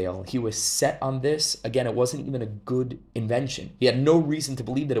no avail. He was set on this. Again, it wasn't even a good invention. He had no reason to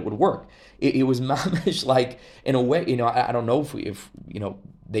believe that it would work. It was mamish, like, in a way, I don't know if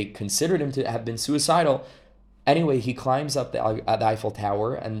they considered him to have been suicidal. Anyway, he climbs up the Eiffel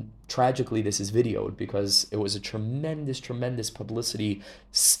Tower, and tragically this is videoed because it was a tremendous, tremendous publicity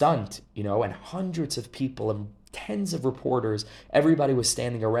stunt, and hundreds of people and tens of reporters, everybody was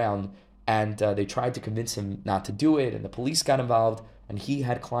standing around, and they tried to convince him not to do it, and the police got involved, and he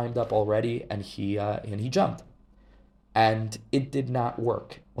had climbed up already, and he jumped. And it did not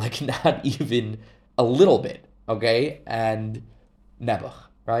work, like not even a little bit, okay? And nebuch.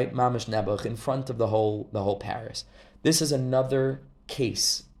 Right, mamish nebuch, in front of the whole Paris. This is another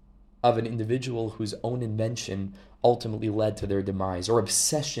case of an individual whose own invention ultimately led to their demise, or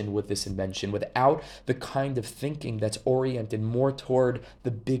obsession with this invention, without the kind of thinking that's oriented more toward the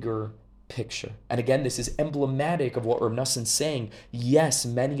bigger picture. And again, this is emblematic of what Reb Nachman's saying. Yes,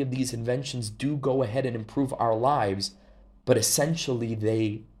 many of these inventions do go ahead and improve our lives, but essentially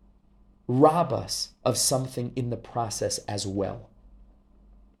they rob us of something in the process as well.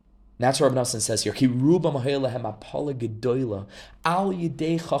 And that's what Reb Nachman says here. Ki ruba mahaylehem apala gedoyla al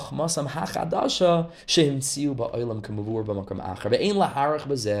yidei chachmasam hachadasha shehimtziu ba'olam k'mavur b'makam acher ve'ein laharach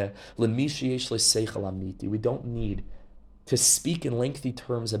b'zeh l'mi sheyesh l'seichel amiti. We don't need to speak in lengthy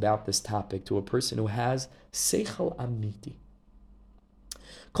terms about this topic to a person who has seichel amiti.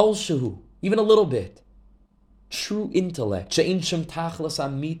 Kol shehu, even a little bit, true intellect. She'ein shem tachlis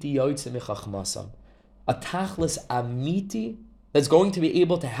amiti yoytze michachmasam. A tachlis amiti that's going to be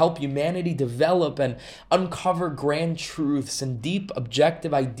able to help humanity develop and uncover grand truths and deep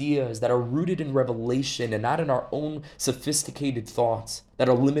objective ideas that are rooted in revelation and not in our own sophisticated thoughts that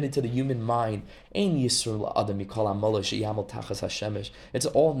are limited to the human mind. It's all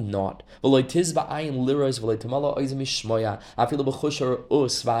naught. And he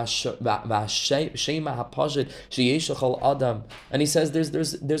says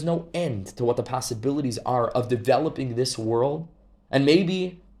there's no end to what the possibilities are of developing this world. And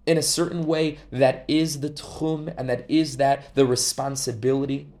maybe in a certain way that is the tchum, and that is the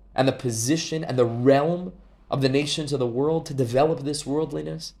responsibility and the position and the realm of the nations of the world to develop this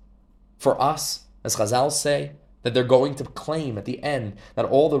worldliness. For us, as Chazal say, that they're going to claim at the end that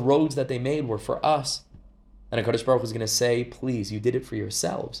all the roads that they made were for us. And HaKadosh Baruch Hu is going to say, please, you did it for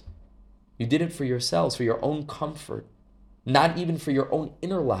yourselves. You did it for yourselves, for your own comfort. Not even for your own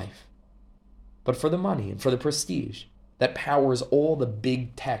inner life, but for the money and for the prestige that powers all the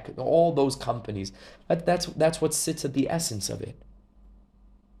big tech, all those companies. That's what sits at the essence of it.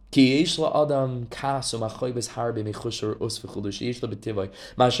 He says,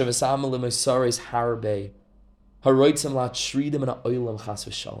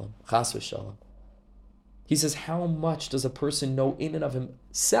 how much does a person know in and of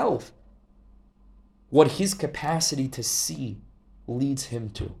himself what his capacity to see leads him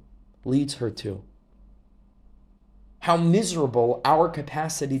to, leads her to? How miserable our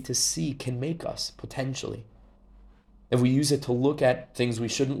capacity to see can make us, potentially. If we use it to look at things we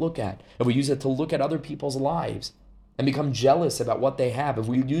shouldn't look at, if we use it to look at other people's lives and become jealous about what they have, if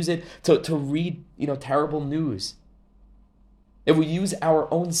we use it to read, terrible news, if we use our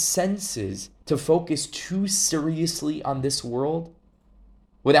own senses to focus too seriously on this world,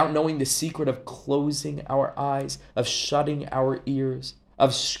 without knowing the secret of closing our eyes, of shutting our ears,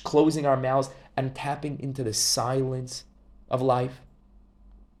 of closing our mouths, and tapping into the silence of life.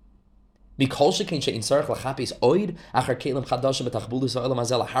 If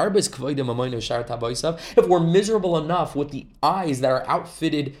we're miserable enough with the eyes that are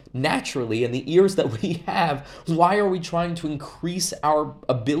outfitted naturally and the ears that we have, why are we trying to increase our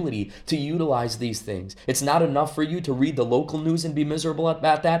ability to utilize these things? It's not enough for you to read the local news and be miserable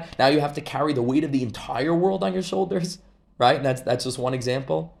about that. Now you have to carry the weight of the entire world on your shoulders, right? That's just one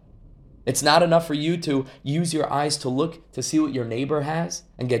example. It's not enough for you to use your eyes to look to see what your neighbor has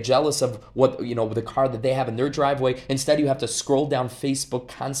and get jealous of what, the car that they have in their driveway. Instead, you have to scroll down Facebook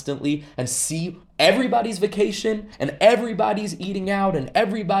constantly and see everybody's vacation and everybody's eating out and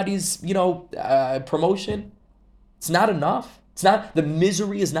everybody's, promotion. It's not enough. The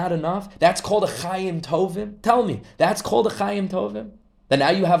misery is not enough. That's called a Chaim Tovim. Tell me, that's called a Chaim Tovim? That now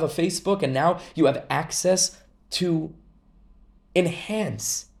you have a Facebook and now you have access to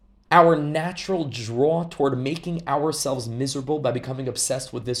enhance our natural draw toward making ourselves miserable by becoming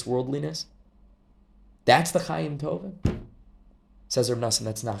obsessed with this worldliness. That's the Chaim Tovim. Says Reb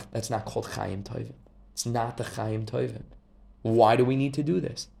Nachman, that's not called Chaim Tovim. It's not the Chaim Tovim. Why do we need to do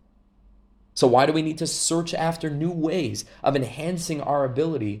this? So why do we need to search after new ways of enhancing our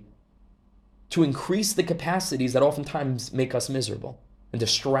ability to increase the capacities that oftentimes make us miserable and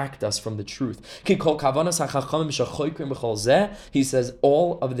distract us from the truth? He says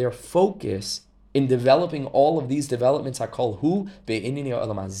all of their focus in developing all of these developments are called hu. It's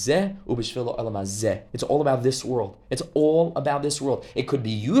all about this world. It's all about this world. It could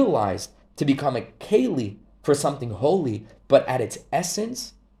be utilized to become a keli for something holy, but at its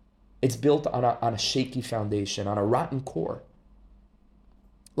essence, it's built on a shaky foundation, on a rotten core.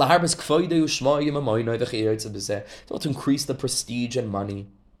 To increase the prestige and money.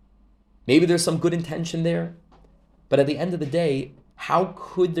 Maybe there's some good intention there, but at the end of the day, How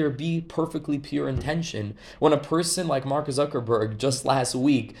could there be perfectly pure intention when a person like Mark Zuckerberg just last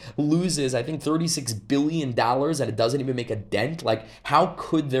week loses, I think, $36 billion and it doesn't even make a dent? Like, how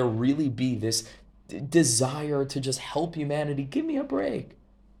could there really be this desire to just help humanity? Give me a break.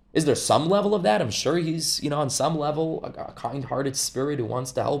 Is there some level of that? I'm sure he's, on some level, a kind-hearted spirit who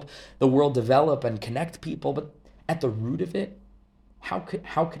wants to help the world develop and connect people. But at the root of it, how could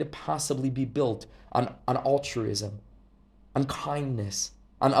it possibly be built on altruism, on kindness,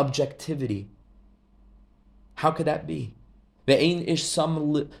 on objectivity? How could that be? Ve'ein ish sam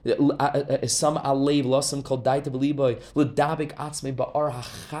alev losam kol daita b'liboy l'dabik atzmei ba'or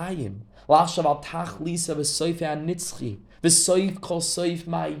hachayim l'ashav al tachlisa v'soif ha'nitzchi v'soif kol soif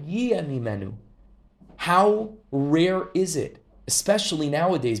ma'yiyeh mimenu. How rare is it, especially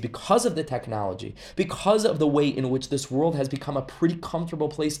nowadays, because of the technology, because of the way in which this world has become a pretty comfortable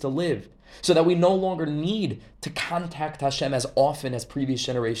place to live, so that we no longer need to contact Hashem as often as previous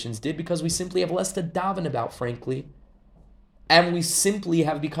generations did, because we simply have less to daven about, frankly. And we simply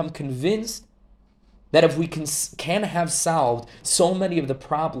have become convinced that if we can have solved so many of the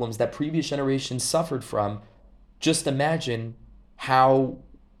problems that previous generations suffered from, just imagine how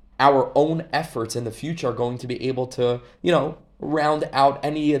our own efforts in the future are going to be able to, round out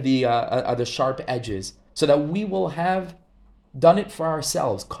any of the sharp edges, so that we will have done it for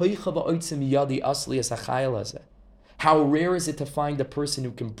ourselves. How rare is it to find a person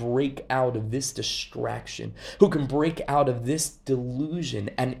who can break out of this distraction, who can break out of this delusion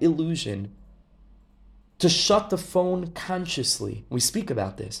and illusion, to shut the phone consciously. We speak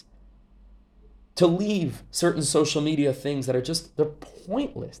about this. To leave certain social media things that are they're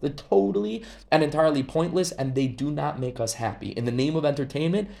pointless. They're totally and entirely pointless, and they do not make us happy. In the name of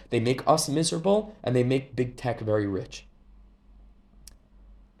entertainment, they make us miserable, and they make big tech very rich.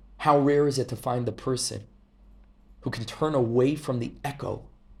 How rare is it to find the person who can turn away from the echo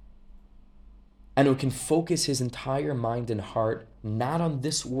and who can focus his entire mind and heart not on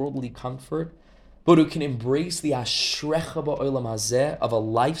this worldly comfort, but who can embrace the ashrecha ba'olam hazeh of a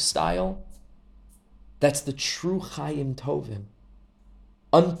lifestyle that's the true Chaim Tovim,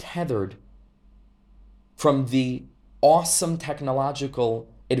 untethered from the awesome technological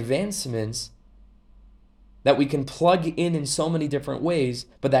advancements that we can plug in so many different ways,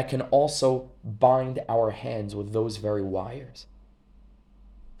 but that can also bind our hands with those very wires.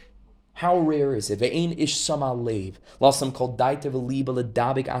 How rare is it? Ve'ein ish sama lev, lasam kol daita v'liba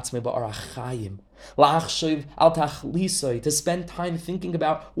l'dabik atzmei ba'ar hachayim, la'achshav al tachlisoi, to spend time thinking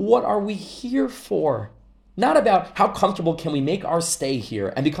about what are we here for? Not about how comfortable can we make our stay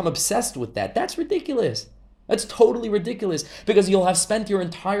here and become obsessed with that. That's ridiculous. That's totally ridiculous, because you'll have spent your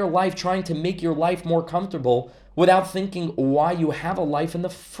entire life trying to make your life more comfortable without thinking why you have a life in the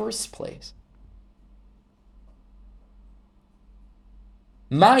first place.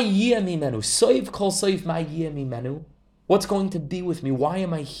 What's going to be with me? Why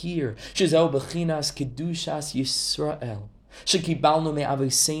am I here? This is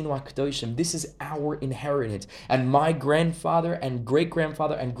our inheritance. And my grandfather and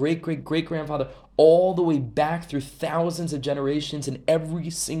great-grandfather and great-great-great-grandfather, all the way back through thousands of generations in every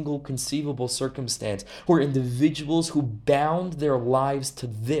single conceivable circumstance, were individuals who bound their lives to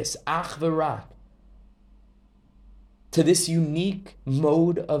this, ach v'rak, to this unique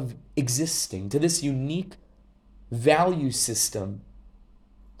mode of existing, to this unique value system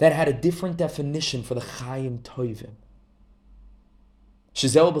that had a different definition for the Chaim Tovim.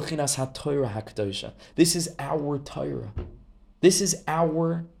 This is our Torah. This is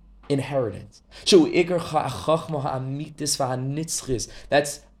our inheritance.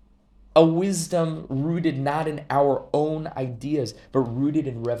 That's a wisdom rooted not in our own ideas, but rooted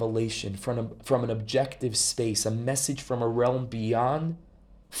in revelation from an objective space, a message from a realm beyond,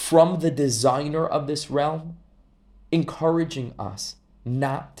 from the designer of this realm, encouraging us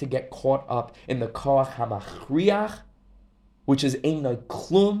not to get caught up in the koach hamachriach, which is einay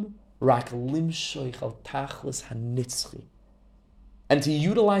klum rak limshoich al tachlis hanitzchi, and to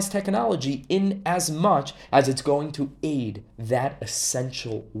utilize technology in as much as it's going to aid that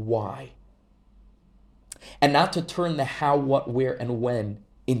essential why, and not to turn the how, what, where, and when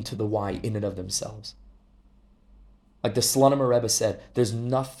into the why in and of themselves. Like the Slonimer Rebbe said, there's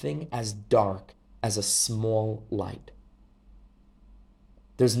nothing as dark as a small light.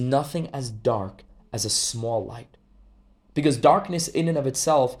 There's nothing as dark as a small light. Because darkness in and of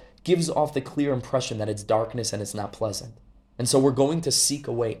itself gives off the clear impression that it's darkness and it's not pleasant. And so we're going to seek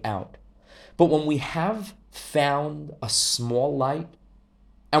a way out. But when we have found a small light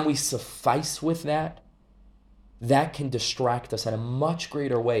and we suffice with that, that can distract us in a much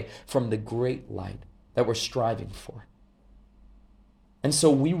greater way from the great light that we're striving for. And so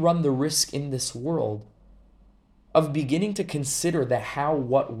we run the risk in this world of beginning to consider the how,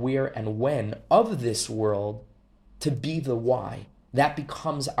 what, where, and when of this world to be the why. That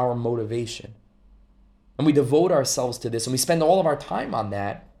becomes our motivation. And we devote ourselves to this and we spend all of our time on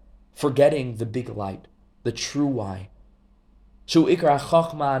that, forgetting the big light, the true why. Shu ikra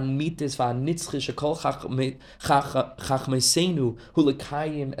chachman mitis va nitzchi shekol chachmeseinu hu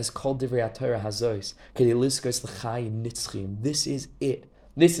lekayim as kol divrei haTorah hazois kedei liskos l'chayim nitzchim. This is it.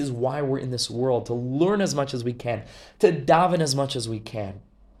 This is why we're in this world, to learn as much as we can, to daven as much as we can,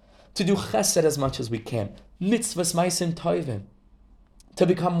 to do chesed as much as we can, mitzvahs ma'asim tovim, to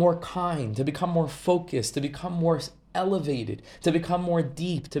become more kind, to become more focused, to become more elevated, to become more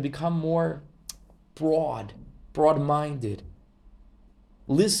deep, to become more broad-minded.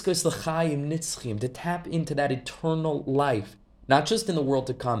 Liskos l'chayim nitzchim, to tap into that eternal life, not just in the world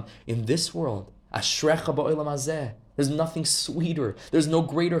to come, in this world. Ashrecha ba'olam hazeh. There's nothing sweeter. There's no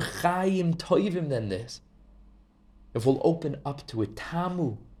greater chayim toivim than this. If we'll open up to it,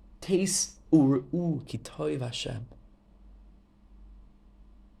 tamu, taste u're'u ki toiv Hashem.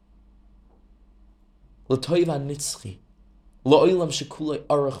 L'toiv ha'nitzchi. Lo'olam shekulei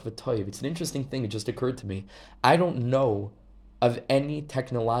arach v'toiv. It's an interesting thing. It just occurred to me. I don't know of any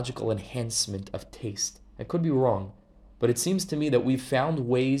technological enhancement of taste. I could be wrong. But it seems to me that we've found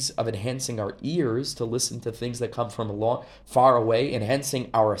ways of enhancing our ears to listen to things that come from far away, enhancing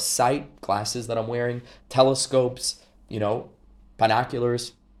our sight, glasses that I'm wearing, telescopes,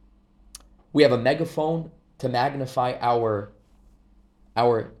 binoculars. We have a megaphone to magnify our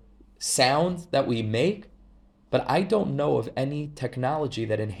sound that we make, but I don't know of any technology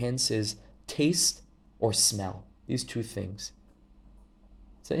that enhances taste or smell. These two things.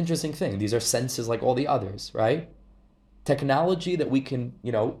 It's an interesting thing. These are senses like all the others, right? Technology that we can,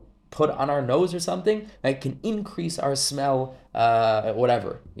 put on our nose or something that can increase our smell,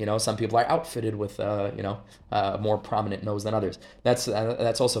 whatever. Some people are outfitted with, a more prominent nose than others. That's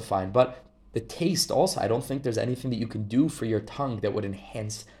also fine. But the taste also, I don't think there's anything that you can do for your tongue that would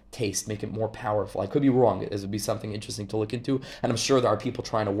enhance taste, make it more powerful. I could be wrong. This would be something interesting to look into. And I'm sure there are people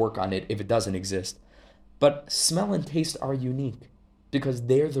trying to work on it if it doesn't exist. But smell and taste are unique because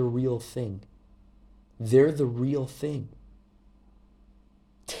they're the real thing. They're the real thing.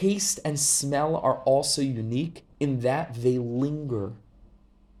 Taste and smell are also unique in that they linger.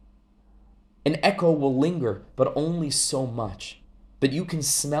 An echo will linger, but only so much. But you can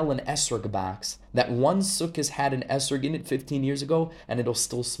smell an esrog box. That one sukkah had an esrog in it 15 years ago, and it'll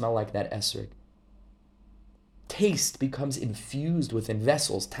still smell like that esrog. Taste becomes infused within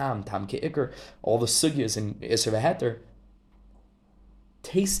vessels, tam ke'ikr, all the sugyas in Isser v'Heter.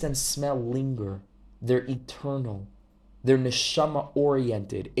 Taste and smell linger. They're eternal. They're neshama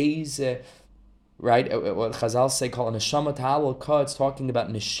oriented. Right? What Chazal say called a neshama ta'alol ka, it's talking about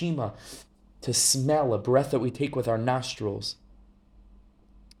neshima, to smell, a breath that we take with our nostrils.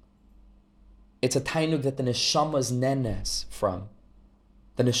 It's a tainug that the neshama's nenes from.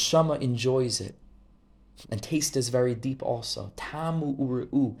 The neshama enjoys it. And taste is very deep also. Tamu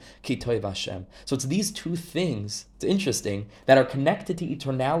u're'u ki toiv Hashem. So it's these two things, it's interesting, that are connected to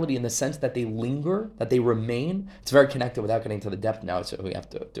eternality in the sense that they linger, that they remain. It's very connected without getting to the depth now, so we have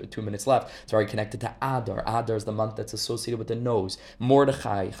 2 minutes left. It's very connected to Adar. Adar is the month that's associated with the nose.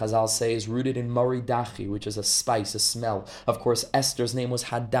 Mordechai, Chazal say, is rooted in Maridachi, which is a spice, a smell. Of course, Esther's name was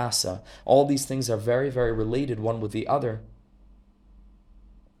Hadassah. All these things are very, very related one with the other.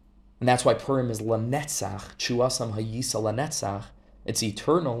 And that's why Purim is lanetzach, chuasam hayisa lanetzach. It's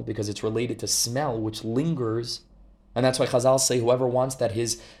eternal because it's related to smell, which lingers. And that's why Chazal say whoever wants that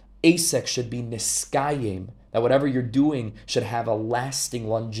his asek should be niskayim, that whatever you're doing should have a lasting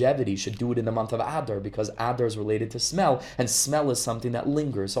longevity, should do it in the month of Adar, because Adar is related to smell, and smell is something that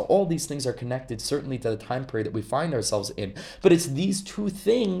lingers. So all these things are connected certainly to the time period that we find ourselves in. But it's these two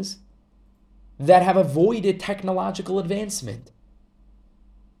things that have avoided technological advancement,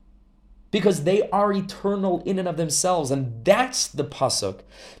 because they are eternal in and of themselves. And that's the pasuk.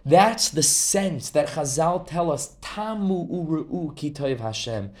 That's the sense that Chazal tell us, Tamu u're'u ki toiv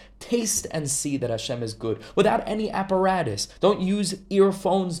Hashem. Taste and see that Hashem is good, without any apparatus. Don't use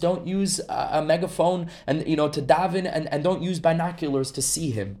earphones, don't use a megaphone and to daven, and don't use binoculars to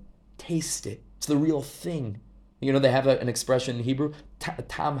see him. Taste it. It's the real thing. They have an expression in Hebrew,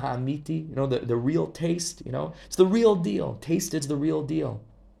 tam ha'amiti, the real taste, It's the real deal. Taste is the real deal.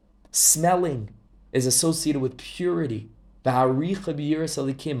 Smelling is associated with purity. Mashiach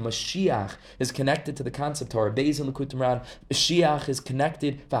is connected to the concept Torah. Mashiach is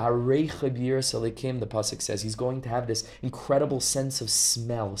connected. The pasuk says he's going to have this incredible sense of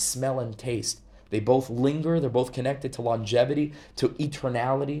smell and taste. They both linger. They're both connected to longevity, to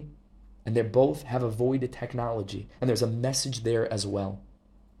eternality, and they both have avoided technology. And there's a message there as well.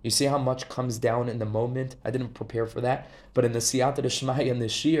 You see how much comes down in the moment? I didn't prepare for that, but in the Siyata D'Shmaya and the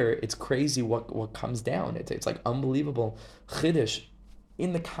Shir, it's crazy what comes down. It's like unbelievable chiddush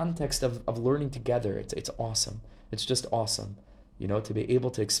in the context of learning together. It's awesome. It's just awesome, to be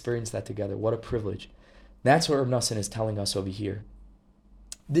able to experience that together. What a privilege. That's what Reb Nosson is telling us over here.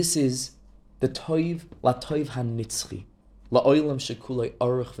 This is the toiv la toiv hanitzchi, la oilam shekulei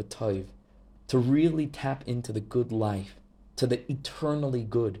aruch v'toiv, to really tap into the good life, to the eternally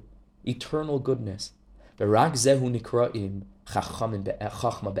good, eternal goodness. V'rak zehu nikra'im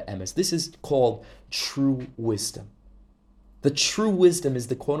chachma be'emes. This is called true wisdom. The true wisdom is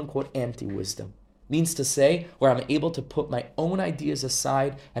the quote-unquote anti-wisdom. Means to say, where I'm able to put my own ideas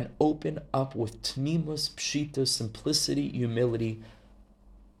aside and open up with tmimus, pshitus, simplicity, humility,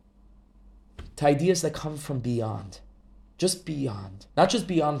 to ideas that come from beyond. Just beyond. Not just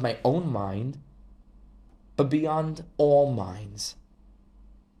beyond my own mind, but beyond all minds.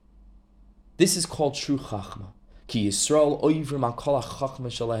 This is called true chachma. Ki Yisrael oivrim al kol hachachma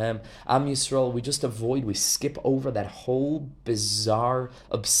shalahem. Am Yisrael, we just avoid, we skip over that whole bizarre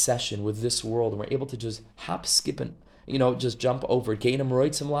obsession with this world, and we're able to just hop, skip, and just jump over it.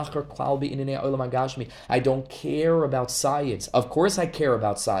 I don't care about science. Of course I care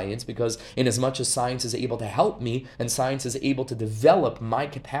about science, because in as much as science is able to help me and science is able to develop my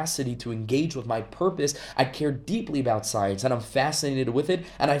capacity to engage with my purpose, I care deeply about science and I'm fascinated with it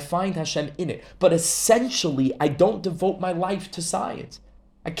and I find Hashem in it. But essentially, I don't devote my life to science.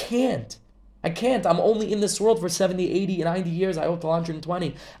 I can't. I'm only in this world for 70, 80, 90 years. I hope till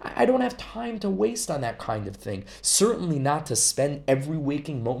 120. I don't have time to waste on that kind of thing. Certainly not to spend every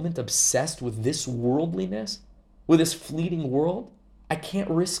waking moment obsessed with this worldliness, with this fleeting world. I can't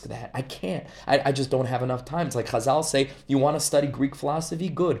risk that. I can't. I just don't have enough time. It's like Chazal say, you want to study Greek philosophy?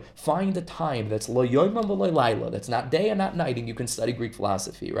 Good. Find a time that's lo yoyma v'lo layla, that's not day and not night, and you can study Greek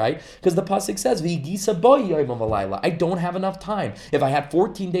philosophy, right? Because the pasuk says, v'yigisa bo yoyma v'layla. I don't have enough time. If I had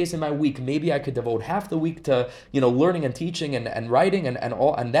 14 days in my week, maybe I could devote half the week to learning and teaching and writing and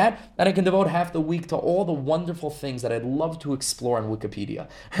all and that, and I can devote half the week to all the wonderful things that I'd love to explore on Wikipedia,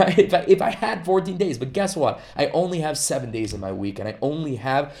 right? If I had 14 days, but guess what? I only have 7 days in my week, and I only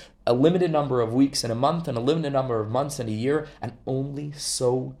have a limited number of weeks in a month and a limited number of months in a year, and only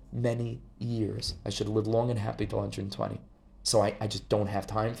so many years. I should live long and happy till 120. So I just don't have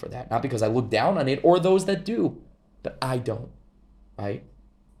time for that. Not because I look down on it or those that do, but I don't, right?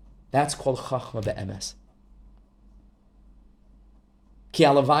 That's called chachma be'emes.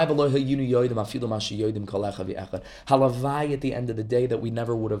 Halavai at the end of the day that we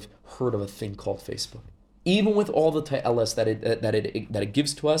never would have heard of a thing called Facebook. Even with all the ta'elas that it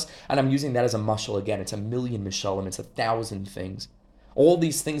gives to us, and I'm using that as a mashal again, it's a million mishalim, it's 1,000 things. All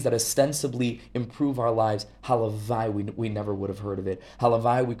these things that ostensibly improve our lives, halavai, we never would have heard of it.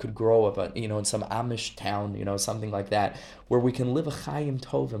 Halavai, we could grow up, in some Amish town, something like that, where we can live a chayim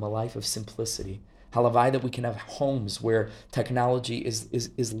tovim, a life of simplicity. Halavai, that we can have homes where technology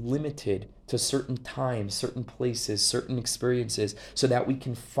is limited to certain times, certain places, certain experiences, so that we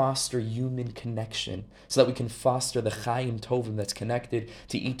can foster human connection, so that we can foster the Chaim Tovim that's connected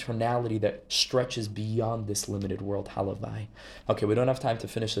to eternality that stretches beyond this limited world. Halavai. Okay, we don't have time to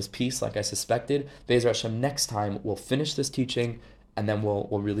finish this piece like I suspected. Be'ezer Hashem, next time we'll finish this teaching, and then we'll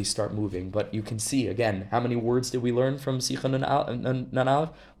really start moving. But you can see, again, how many words did we learn from Sicha Nun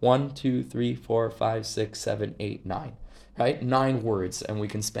Aleph? 1, 2, 3, 4, 5, 6, 7, 8, 9. Right? 9 words, and we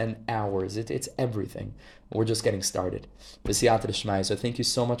can spend hours. It's everything. We're just getting started. B'siyata d'shmaya. So thank you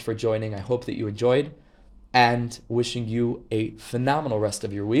so much for joining. I hope that you enjoyed, and wishing you a phenomenal rest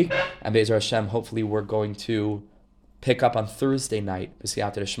of your week. And Be'ezer Hashem, hopefully we're going to pick up on Thursday night,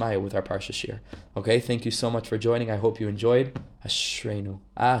 B'siyata d'shmaya, with our Parsha Shir. Okay, thank you so much for joining. I hope you enjoyed. Ashreinu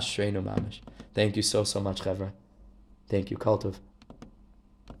mamish. Thank you so much, Chevra. Thank you, Kol Tov.